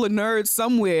table of nerds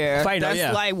somewhere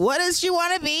that's like, what does she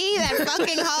want to be? That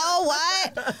fucking hoe?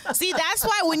 What? See, that's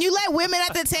why when you let women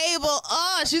at the table,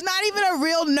 oh, she's not even a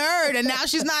real nerd, and now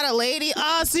she's not a lady.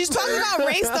 Oh, so she's talking about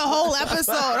race the whole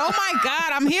episode. Oh my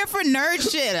God, I'm here for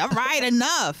nerd shit. All right,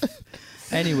 enough.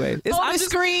 Anyway, I'm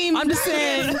just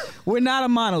saying we're not a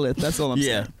monolith. That's all I'm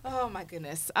saying. Oh my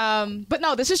goodness. But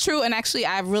no, this is true, and actually,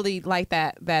 I really like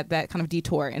that kind of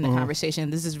detour in the conversation.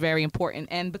 This is very important,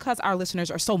 and because our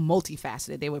listeners are so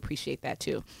multifaceted, they would appreciate that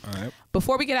too. All right.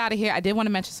 Before we get out of here, I did want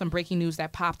to mention some breaking news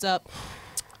that popped up.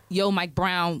 Mike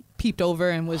Brown peeped over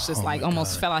and was just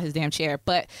almost fell out his damn chair.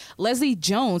 But Leslie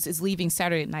Jones is leaving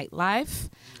Saturday Night Live.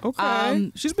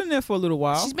 Okay. She's been there for a little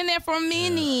while. She's been there for a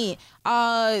minute.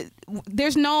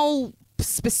 There's no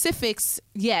specifics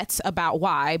yet about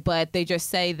why, but they just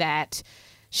say that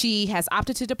she has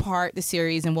opted to depart the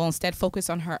series and will instead focus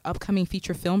on her upcoming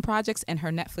feature film projects and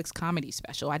her Netflix comedy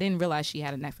special. I didn't realize she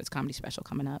had a Netflix comedy special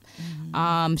coming up.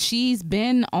 She's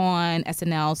been on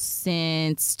SNL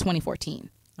since 2014.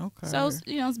 Okay. So,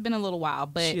 it's been a little while,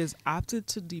 but she has opted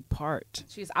to depart.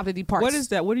 She has opted to depart. What is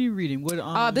that? What are you reading?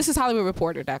 What? This is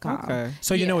HollywoodReporter.com. Okay.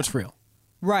 So you know it's real.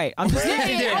 Right. I'm just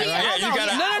thinking.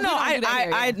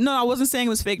 I wasn't saying it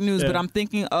was fake news, but I'm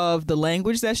thinking of the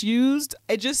language that's used.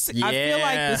 I feel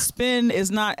like the spin is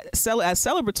not as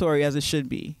celebratory as it should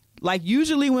be. Like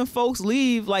usually when folks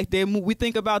leave, like we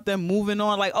think about them moving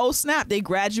on, like, oh snap, they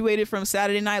graduated from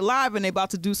Saturday Night Live and they about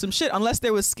to do some shit. Unless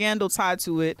there was scandal tied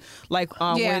to it, like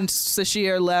when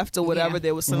Sashir left or whatever,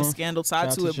 there was some scandal tied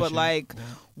to it. But like,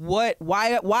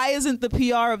 why isn't the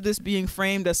PR of this being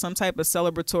framed as some type of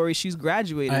celebratory? She's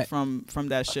graduated from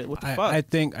that shit. What the fuck? I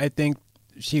think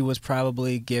she was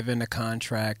probably given a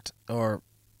contract, or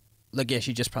like,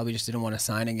 she probably just didn't want to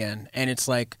sign again, and it's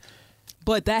like.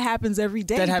 But that happens every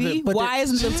day. B. Why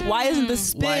isn't the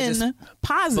spin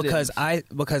positive?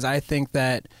 Because I think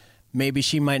that maybe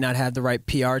she might not have the right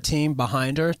PR team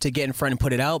behind her to get in front and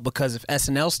put it out. Because if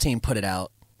SNL's team put it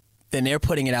out, then they're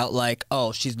putting it out like,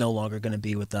 oh, she's no longer going to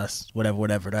be with us,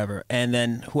 whatever. And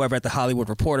then whoever at the Hollywood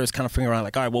Reporter is kind of figuring out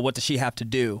like, all right, well, what does she have to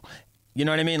do? You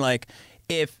know what I mean? Like,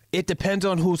 if it depends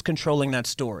on who's controlling that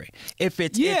story. If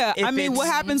it's what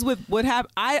happens with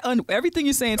everything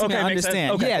you're saying to me, I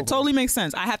understand. Okay, cool. Totally makes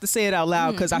sense. I have to say it out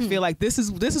loud because I feel like this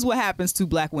is what happens to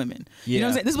black women. Yeah. You know what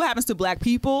I'm saying? This is what happens to black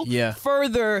people. Yeah.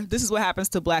 Further, this is what happens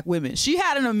to black women. She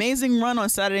had an amazing run on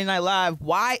Saturday Night Live.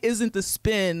 Why isn't the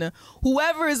spin?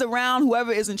 Whoever is around,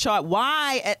 whoever is in charge.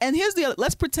 Why? And here's the other.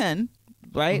 Let's pretend.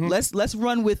 Right. Let's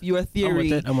run with your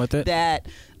theory. I'm with it. That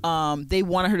they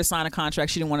wanted her to sign a contract.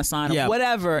 She didn't want to sign it.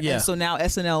 Whatever. Yeah. And so now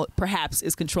SNL perhaps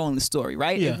is controlling the story.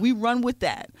 Right. Yeah. If we run with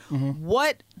that,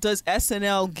 what does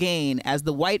SNL gain as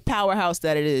the white powerhouse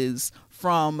that it is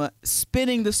from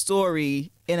spinning the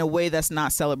story in a way that's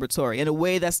not celebratory, in a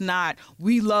way that's not,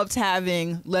 we loved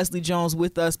having Leslie Jones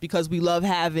with us because we love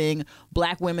having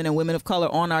black women and women of color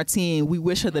on our team. We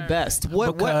wish her the best.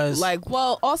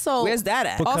 Also, where's that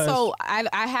at? Also, I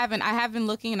haven't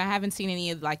looking and I haven't seen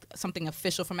any like something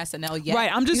official from SNL yet.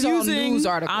 Right, I'm just These are all using news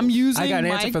articles. I'm using I got an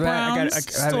Mike answer for that. I have an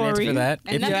answer for that.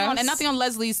 And nothing on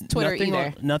Leslie's Twitter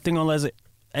either. Nothing on Leslie.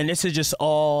 And this is just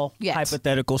all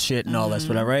hypothetical shit and all that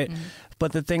sort of, right?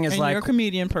 But the thing is, and like, you're a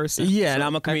comedian person. Yeah, so and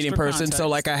I'm a comedian person, context. so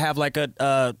like I have like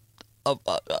a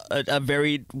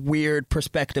very weird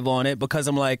perspective on it because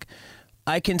I'm like,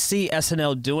 I can see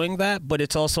SNL doing that, but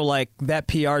it's also like that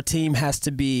PR team has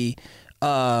to be,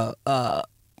 I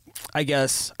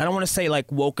guess, I don't want to say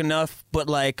like woke enough, but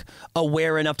like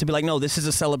aware enough to be like, no, this is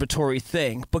a celebratory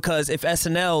thing. Because if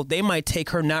SNL, they might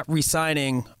take her not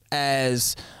re-signing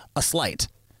as a slight.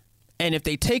 And if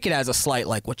they take it as a slight,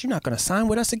 like, what, you're not going to sign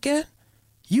with us again?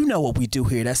 You know what we do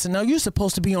here at SNL. You're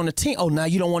supposed to be on the team. Oh, now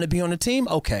you don't want to be on the team?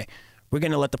 Okay. We're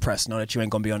going to let the press know that you ain't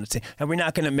going to be on the team. And we're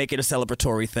not going to make it a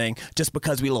celebratory thing just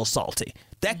because we're a little salty.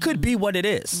 That could be what it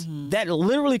is. That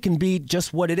literally can be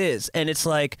just what it is. And it's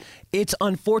like, it's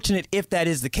unfortunate if that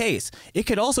is the case. It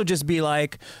could also just be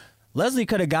like, Leslie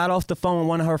could have got off the phone with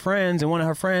one of her friends, and one of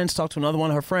her friends talked to another one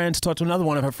of her friends, talked to another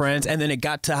one of her friends, and then it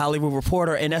got to Hollywood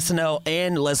Reporter, and SNL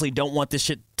and Leslie don't want this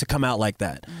shit to come out like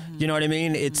that. You know what I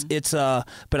mean?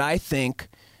 But I think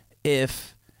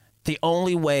if the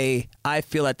only way I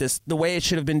feel at this, the way it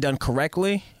should have been done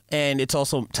correctly, and it's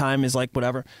also time is like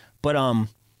whatever, but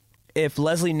if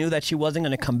Leslie knew that she wasn't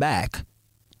going to come back,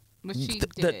 Which she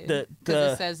did.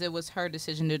 Because it says it was her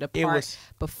decision to depart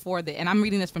before the. And I'm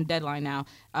reading this from Deadline now.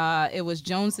 It was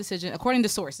Jones' decision, according to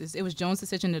sources. It was Jones'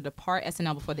 decision to depart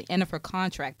SNL before the end of her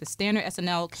contract. The standard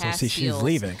SNL cast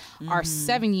deals are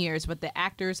 7 years, but the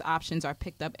actors' options are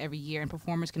picked up every year, and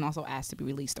performers can also ask to be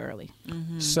released early.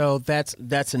 So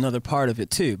that's another part of it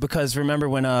too. Because remember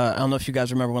when I don't know if you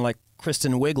guys remember when like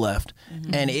Kristen Wiig left,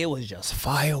 and it was just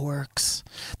fireworks.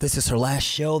 This is her last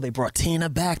show. They brought Tina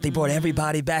back. They brought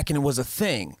everybody back, and it was a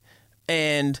thing.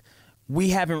 And we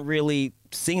haven't really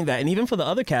seen that. And even for the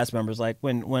other cast members, like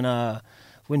when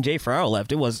Jay Farrell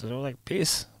left, it was like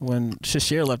peace. When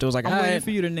Shashir left, it was like, I'm waiting for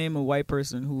you to name a white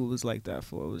person who it was like that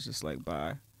for. It was just like,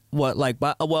 bye. What, like,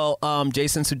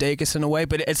 Jason Sudeikis in a way,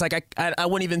 but it's like I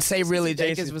wouldn't even say really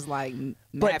Sudeikis Jason was like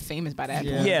mad famous by that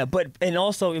point. Yeah, and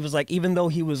also it was like, even though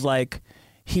he was like,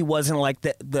 he wasn't like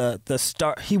the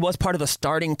star, he was part of the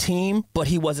starting team, but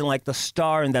he wasn't like the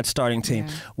star in that starting team.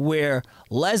 Where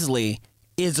Leslie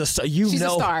is a star, she's a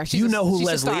star. You know who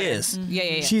Leslie is.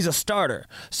 Yeah. She's a starter.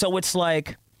 So it's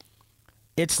like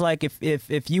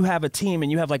if you have a team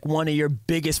and you have like one of your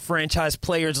biggest franchise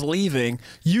players leaving,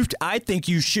 I think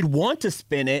you should want to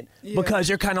spin it because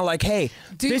you're kind of like, hey,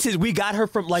 we got her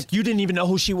from, like, you didn't even know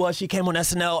who she was. She came on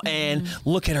SNL and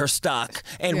look at her stock,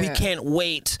 and we can't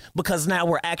wait because now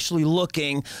we're actually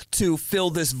looking to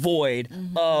fill this void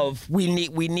of we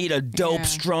need a dope,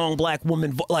 strong black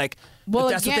woman. Well,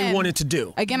 if that's what they wanted to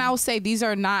do. Again, I will say these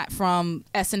are not from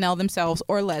SNL themselves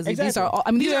or Leslie. These Exactly. are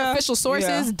all, these are official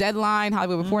sources, Yeah. Deadline,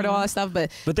 Hollywood Reporter, all that stuff.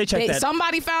 But they checked that.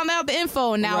 Somebody found out the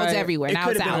info, and now it's everywhere. It Now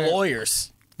could it's have out. been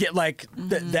lawyers. Get like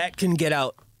that can get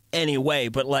out anyway,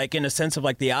 but like in a sense of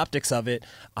like the optics of it,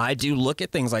 I do look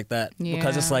at things like that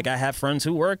because it's Yeah. like I have friends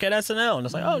who work at SNL, and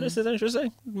it's like, oh, this is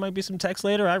interesting. Might be some text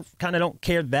later. I kind of don't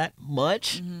care that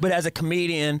much, but as a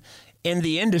comedian in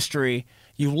the industry,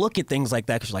 you look at things like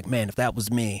that because you're like, man, if that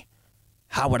was me,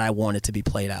 how would I want it to be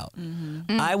played out?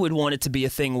 I would want it to be a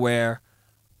thing where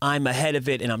I'm ahead of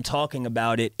it and I'm talking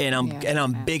about it and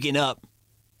I'm bigging up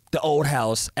the old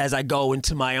house as I go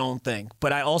into my own thing.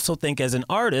 But I also think as an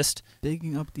artist,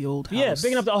 bigging up the old house. Yeah,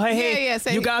 bigging up the hey,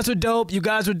 you guys were dope. You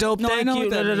guys were dope. No, Thank I know you. what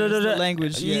that means, the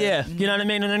language. Yeah, you know what I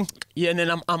mean. And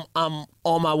then I'm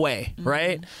on my way,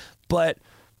 right? But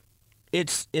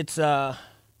it's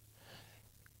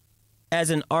as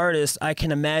an artist, I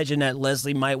can imagine that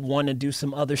Leslie might want to do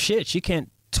some other shit. She can't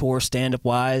tour stand-up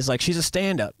wise. Like, she's a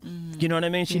stand-up. You know what I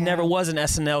mean? She never was an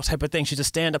SNL type of thing. She's a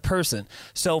stand-up person.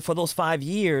 So for those 5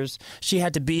 years, she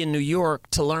had to be in New York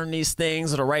to learn these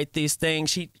things or to write these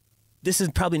things. This is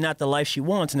probably not the life she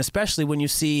wants, and especially when you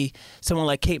see someone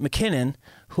like Kate McKinnon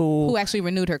who actually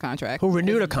renewed her contract.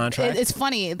 It's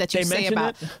funny that you They say mentioned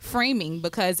about it? framing,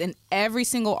 because in every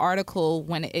single article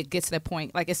when it gets to that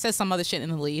point, like it says some other shit in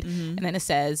the lead, and then it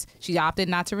says she opted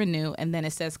not to renew, and then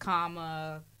it says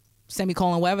comma,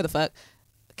 semicolon, whatever the fuck,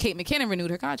 Kate McKinnon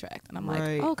renewed her contract. And I'm like,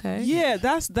 okay. Yeah,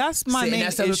 that's my main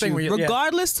that's the other issue. thing where you- yeah.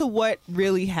 Regardless to what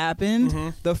really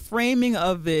happened, the framing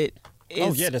of it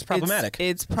is that's problematic.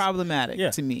 It's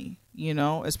problematic to me. You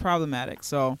know, it's problematic.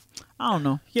 So I don't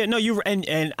know. Yeah, no, you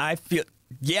and I feel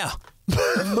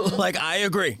like I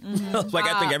agree. Like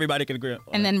I think everybody can agree.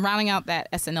 And then rounding out that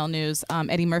SNL news,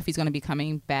 Eddie Murphy's going to be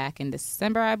coming back in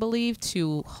December, I believe,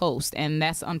 to host, and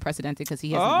that's unprecedented because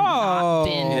he has not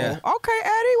been. Okay,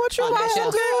 Eddie, what you on like? that show.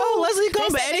 Okay, Leslie They come,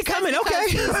 said- Eddie they said coming.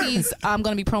 because Okay, he's going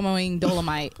to be promoting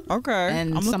Dolomite. Okay,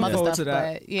 and I'm some looking other forward stuff. to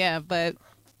that. But yeah, but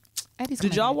Eddie's.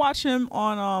 Did y'all watch him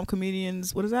on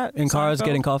comedians? What is that? In Cars Seinfeld?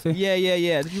 Getting Coffee?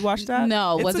 Yeah. Did you watch that?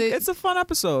 No, It's was a- it? It's a fun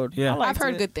episode. Yeah. I liked I've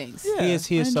heard it. good things. Yeah,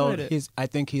 he is so I enjoyed it. I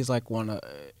think he's like one of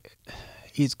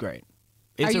he's great.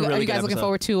 It's Are you, a really are you good guys looking episode.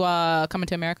 forward to Coming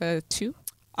to America 2?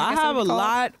 I have a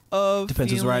lot of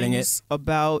Depends who's writing it. feelings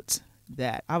about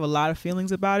that. I have a lot of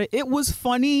feelings about it. It was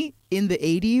funny in the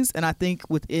 80s, and I think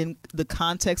within the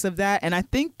context of that, and I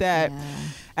think that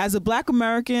as a Black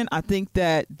American, I think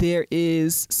that there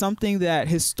is something that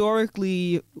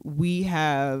historically we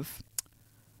have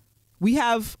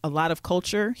a lot of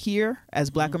culture here as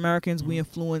Black Americans. We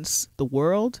influence the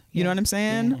world. You know what I'm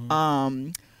saying?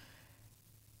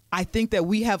 I think that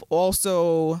we have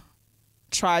also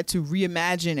tried to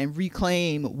reimagine and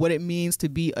reclaim what it means to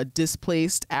be a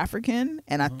displaced African.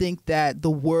 And I think that the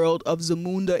world of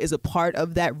Zamunda is a part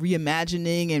of that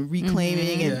reimagining and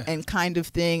reclaiming and kind of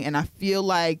thing. And I feel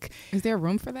like... Is there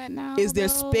room for that now? Is there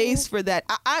space for that?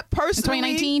 I personally...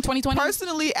 2019, 2020?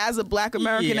 Personally, as a Black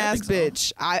American ass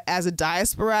bitch, as a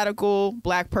diasporatical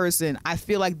Black person, I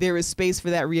feel like there is space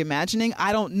for that reimagining.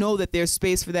 I don't know that there's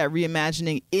space for that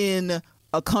reimagining in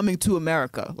a Coming to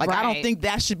America. Like, I don't Right. think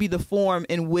that should be the form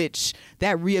in which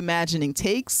that reimagining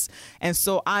takes. And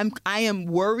so I am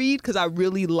worried because I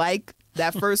really like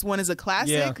that first one is a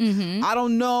classic. Yeah. I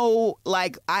don't know,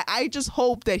 like, I just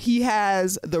hope that he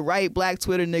has the right Black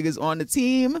Twitter niggas on the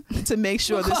team to make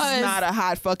sure this is Because- not a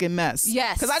hot fucking mess.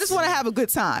 Yes. Because I just want to have a good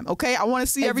time, okay? I want to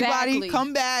see everybody Exactly.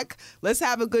 come back. Let's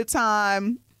have a good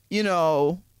time, you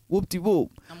know,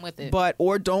 whoop-de-whoop. I'm with it. But,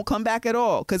 or don't come back at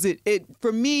all. Because it,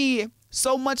 for me,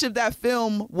 so much of that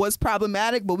film was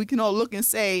problematic, but we can all look and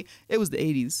say it was the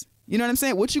 80s. You know what I'm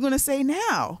saying? What you gonna say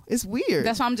now? It's weird.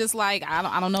 That's why I'm just like, I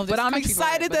don't know if this but I'm country for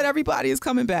excited it, that everybody is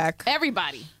coming back.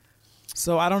 Everybody.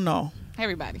 So I don't know.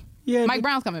 Everybody. Yeah, Mike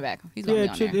Brown's coming back. He's going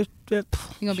to be on there. He's going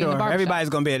to be in the barbershop. Everybody's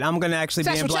going to be in. I'm going to actually be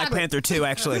Sex in with Black chocolate. Panther 2,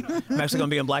 actually. I'm actually going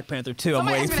to be in Black Panther 2. I'm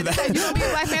Somebody waiting asked for me that. that. You going to be in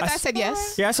Black Panther? I said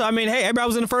yes. Yeah, so I mean, hey, everybody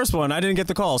was in the first one. I didn't get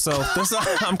the call, so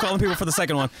I'm calling people for the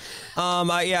second one.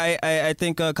 I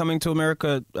think Coming to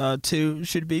America 2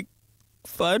 should be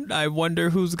fun. I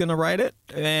wonder who's gonna write it,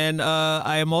 and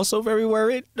I am also very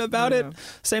worried about it.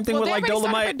 Same thing Well, with they're like already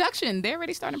starting Dolomite. production. They're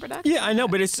already starting production. Yeah, I know,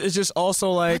 but it's just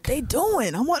also like What they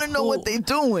doing? I want to know what they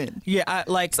doing. Yeah,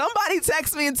 somebody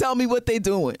text me and tell me what they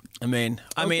doing. I mean,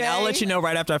 I'll Okay. let you know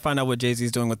right after I find out what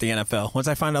Jay-Z's doing with the NFL. Once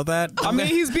I find out that, I mean,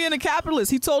 he's being a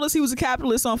capitalist. He told us he was a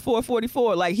capitalist on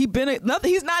 444. Like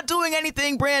he's not doing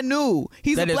anything brand new.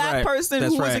 He's That a is Black right. person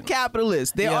That's who is a right.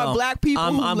 capitalist. There Yo, are Black people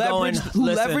I'm who listen.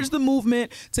 leverage the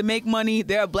movement to make money.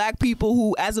 There are Black people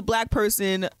who, as a Black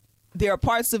person, there are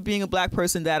parts of being a black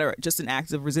person that are just an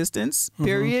act of resistance,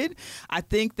 period. I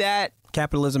think that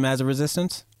Capitalism as a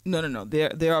resistance? No.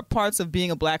 There are parts of being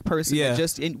a black person that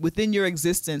just within your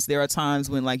existence, there are times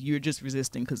when like you're just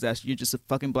resisting because you're just a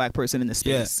fucking black person in the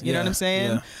space. You know what I'm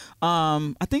saying?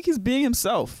 I think he's being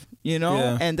himself,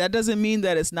 and that doesn't mean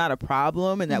that it's not a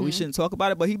problem and that we shouldn't talk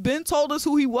about it. But he been told us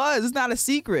who he was. It's not a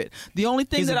secret. The only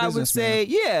thing that I would say,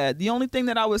 the only thing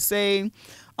that I would say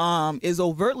is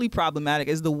overtly problematic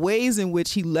is the ways in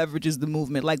which he leverages the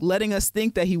movement, like letting us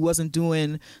think that he wasn't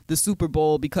doing the Super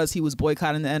Bowl because he was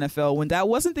boycotting the NFL when that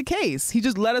wasn't the case. He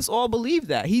just let us all believe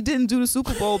that he didn't do the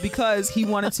Super Bowl because he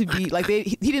wanted to be like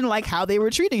he didn't like how they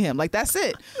were treating him. Like that's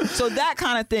it. So that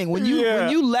kind of thing, when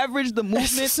you leverage the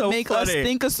movement to make us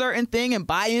think a certain thing and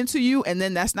buy into you, and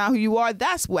then that's not who you are,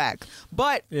 that's whack.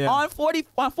 But on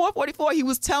 444, he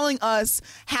was telling us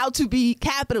how to be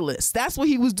capitalists. That's what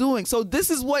he was doing. So this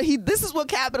is what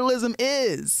capitalism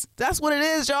is. That's what it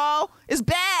is, y'all. It's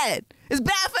bad. It's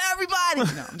bad for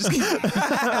everybody. No, I'm just kidding.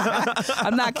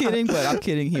 I'm not kidding, but I'm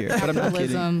kidding here. But I'm not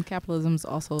kidding. Capitalism's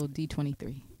also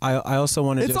D23. I also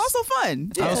want to It's also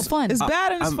fun. Yeah. It's fun. It's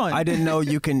bad and it's fun. I didn't know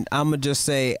you can. I'm going to just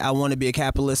say I want to be a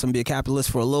capitalist. I'm going to be a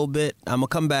capitalist for a little bit. I'm going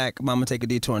to come back. I'm going to take a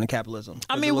detour into capitalism.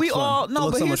 I mean, we all,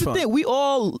 no, but here's the thing. We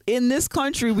all, in this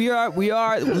country, we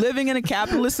are living in a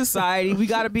capitalist society. We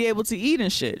got to be able to eat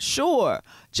and shit. Sure.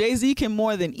 Jay-Z can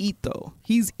more than eat, though.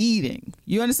 He's eating.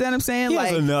 You understand what I'm saying? He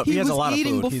has enough. He has a lot of food.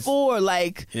 He was eating before.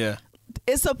 Yeah.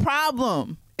 It's a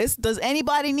problem. Does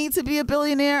anybody need to be a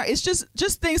billionaire? It's just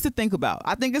things to think about.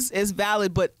 I think it's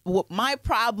valid, but what my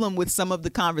problem with some of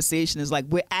the conversation is like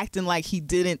we're acting like he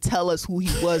didn't tell us who he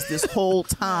was this whole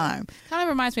time. Kind of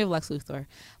reminds me of Lex Luthor.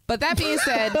 But that being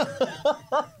said,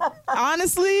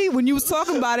 honestly, when you was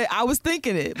talking about it, I was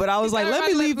thinking it, but I was like, let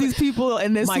me leave these people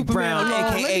and their Mike Superman Brown,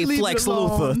 alone. aka Flex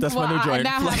Luthor. That's my new joint.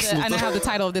 I now have the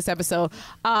title of this episode.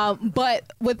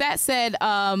 But with that said,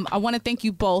 I want to thank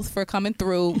you both for coming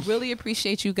through. Really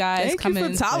appreciate you guys Thank coming you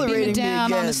for tolerating me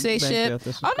down again. on the spaceship.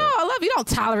 Oh no, I love you. Don't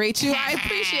tolerate you. I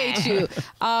appreciate you.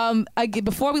 Again,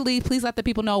 before we leave, please let the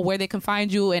people know where they can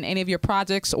find you and any of your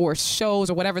projects or shows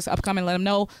or whatever's upcoming. Let them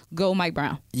know. Go Mike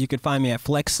Brown. You can find me at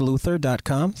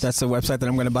flexluthor.com. That's the website that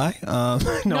I'm going to buy. No,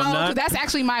 I'm not. That's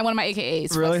actually one of my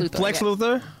AKAs. Really? Flex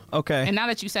Luthor? Okay. And now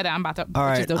that you said it, I'm about to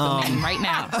purchase the domain right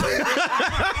now.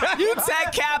 You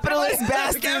tech capitalist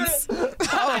bastards.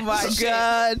 Oh my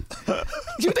God.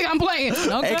 You think I'm playing?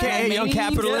 Okay. AKA Young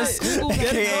Capitalist.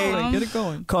 Get it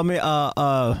going. Call me,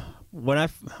 how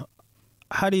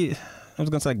do you, I was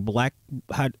going to say like black,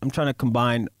 I'm trying to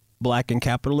combine black and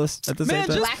capitalist at the same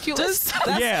time. That's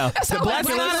the black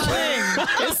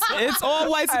it's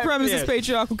all white supremacist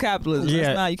patriarchal capitalism.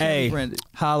 Yeah, you can't brand it.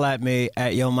 Holla at me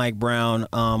at Yo Mike Brown.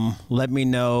 Let me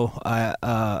know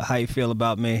how you feel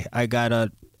about me. I got a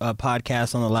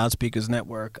podcast on the Loudspeakers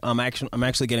Network. I'm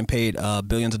actually getting paid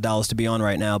billions of dollars to be on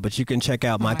right now, but you can check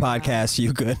out my podcast,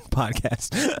 You Good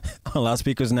Podcast, on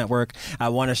Loudspeakers Network. I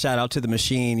want to shout out to the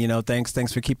machine.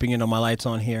 Thanks for keeping my lights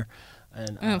on here.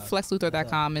 And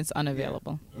flexluthor.com is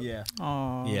unavailable. Yeah.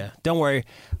 Aww. Yeah. Don't worry.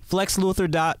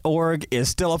 Flexluthor.org is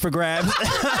still up for grabs.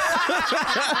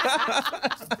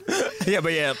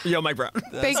 Yo, Mike Brown.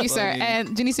 Thank you, sir.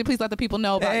 And Janice, please let the people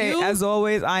know about you. As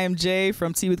always, I am Jay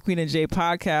from Tea with Queen and Jay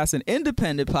podcast, an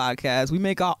independent podcast. We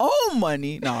make our own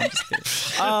money. No, I'm just kidding.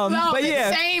 But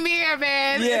yeah, same here,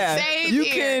 man. Yeah, same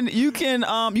you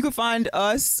can find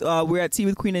us. We're at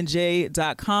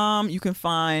teawithqueenandjay.com. You can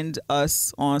find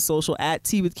us on social at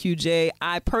Tea with QJ.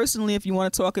 I personally, if you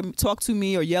want to talk to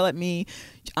me or yell at me,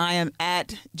 I am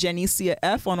at Janicia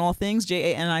F on all things,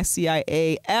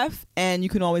 JANICIAF, and you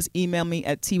can always email me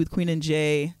at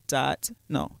teawithqueenandjay.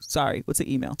 What's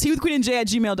the email?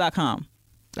 teawithqueenandjay@gmail.com.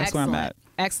 That's where I'm at.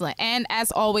 Excellent. And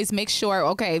as always, make sure.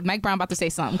 Okay, Mike Brown about to say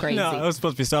something crazy. No, I was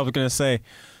supposed to be. So I was going to say,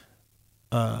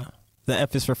 the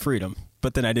F is for freedom.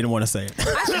 But then I didn't want to say it.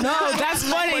 No, that's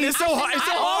funny. But it's so hard. It's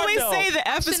so hard. Always say the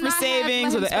F is for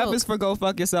savings or the F is for go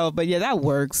fuck yourself. But yeah, that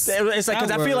works. It's like because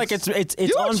I feel like it's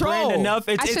on brand enough.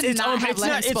 It's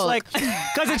like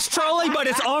because it's trolling, but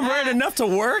it's on brand enough to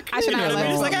work. I should not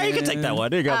It's like you can take that one.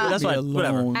 There you go. That's fine.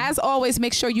 Whatever. As always,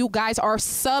 make sure you guys are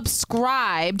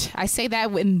subscribed. I say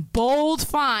that in bold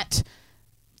font.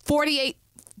 48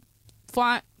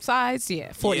 font size.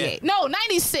 Yeah, 48. Yeah. No,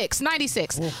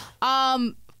 96.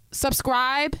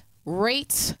 Subscribe,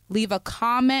 rate, leave a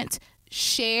comment,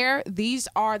 share. These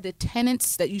are the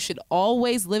tenets that you should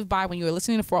always live by when you're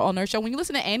listening to For All Nerd Show, when you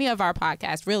listen to any of our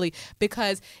podcasts, really,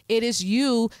 because it is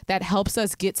you that helps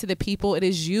us get to the people. It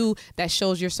is you that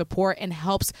shows your support and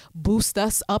helps boost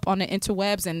us up on the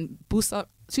interwebs and boost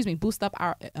boost up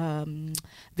our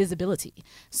visibility.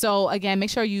 So again, make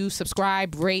sure you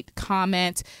subscribe, rate,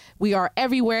 comment. We are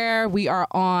everywhere. We are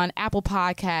on Apple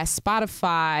Podcasts,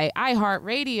 Spotify,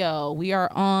 iHeartRadio. We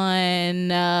are on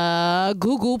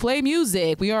Google Play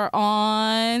Music. We are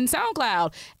on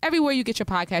SoundCloud. Everywhere you get your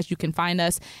podcast, you can find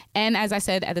us. And as I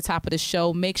said at the top of the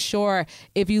show, make sure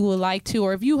if you would like to,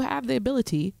 or if you have the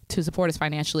ability to support us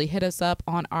financially, hit us up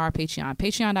on our Patreon,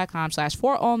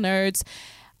 patreon.com/forallnerds.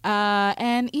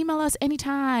 And email us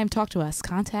anytime. Talk to us.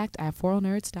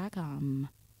 contact@forallnerds.com.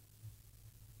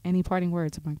 Any parting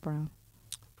words, Mike Brown?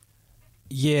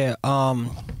 Yeah.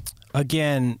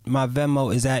 Again, my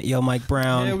Venmo is at Yo Mike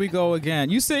Brown. There we go again.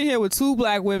 You sitting here with two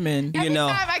black women. Every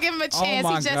time I give him a chance,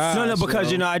 he just no,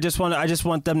 because I just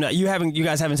want them to. You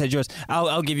guys haven't said yours.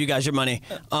 I'll give you guys your money.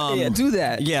 Yeah, do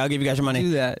that. Yeah, I'll give you guys your money.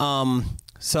 Do that.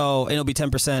 So it'll be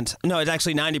 10%. No, it's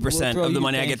actually 90% of the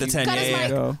money I get the 10.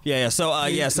 Yeah. So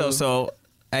So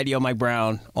at Yo Mike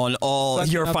Brown on all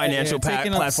your financial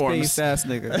platforms. Space ass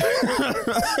nigga.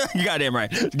 You goddamn right.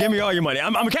 Give me all your money.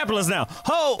 I'm a capitalist now.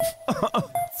 Ho!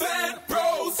 Fan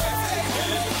Bros.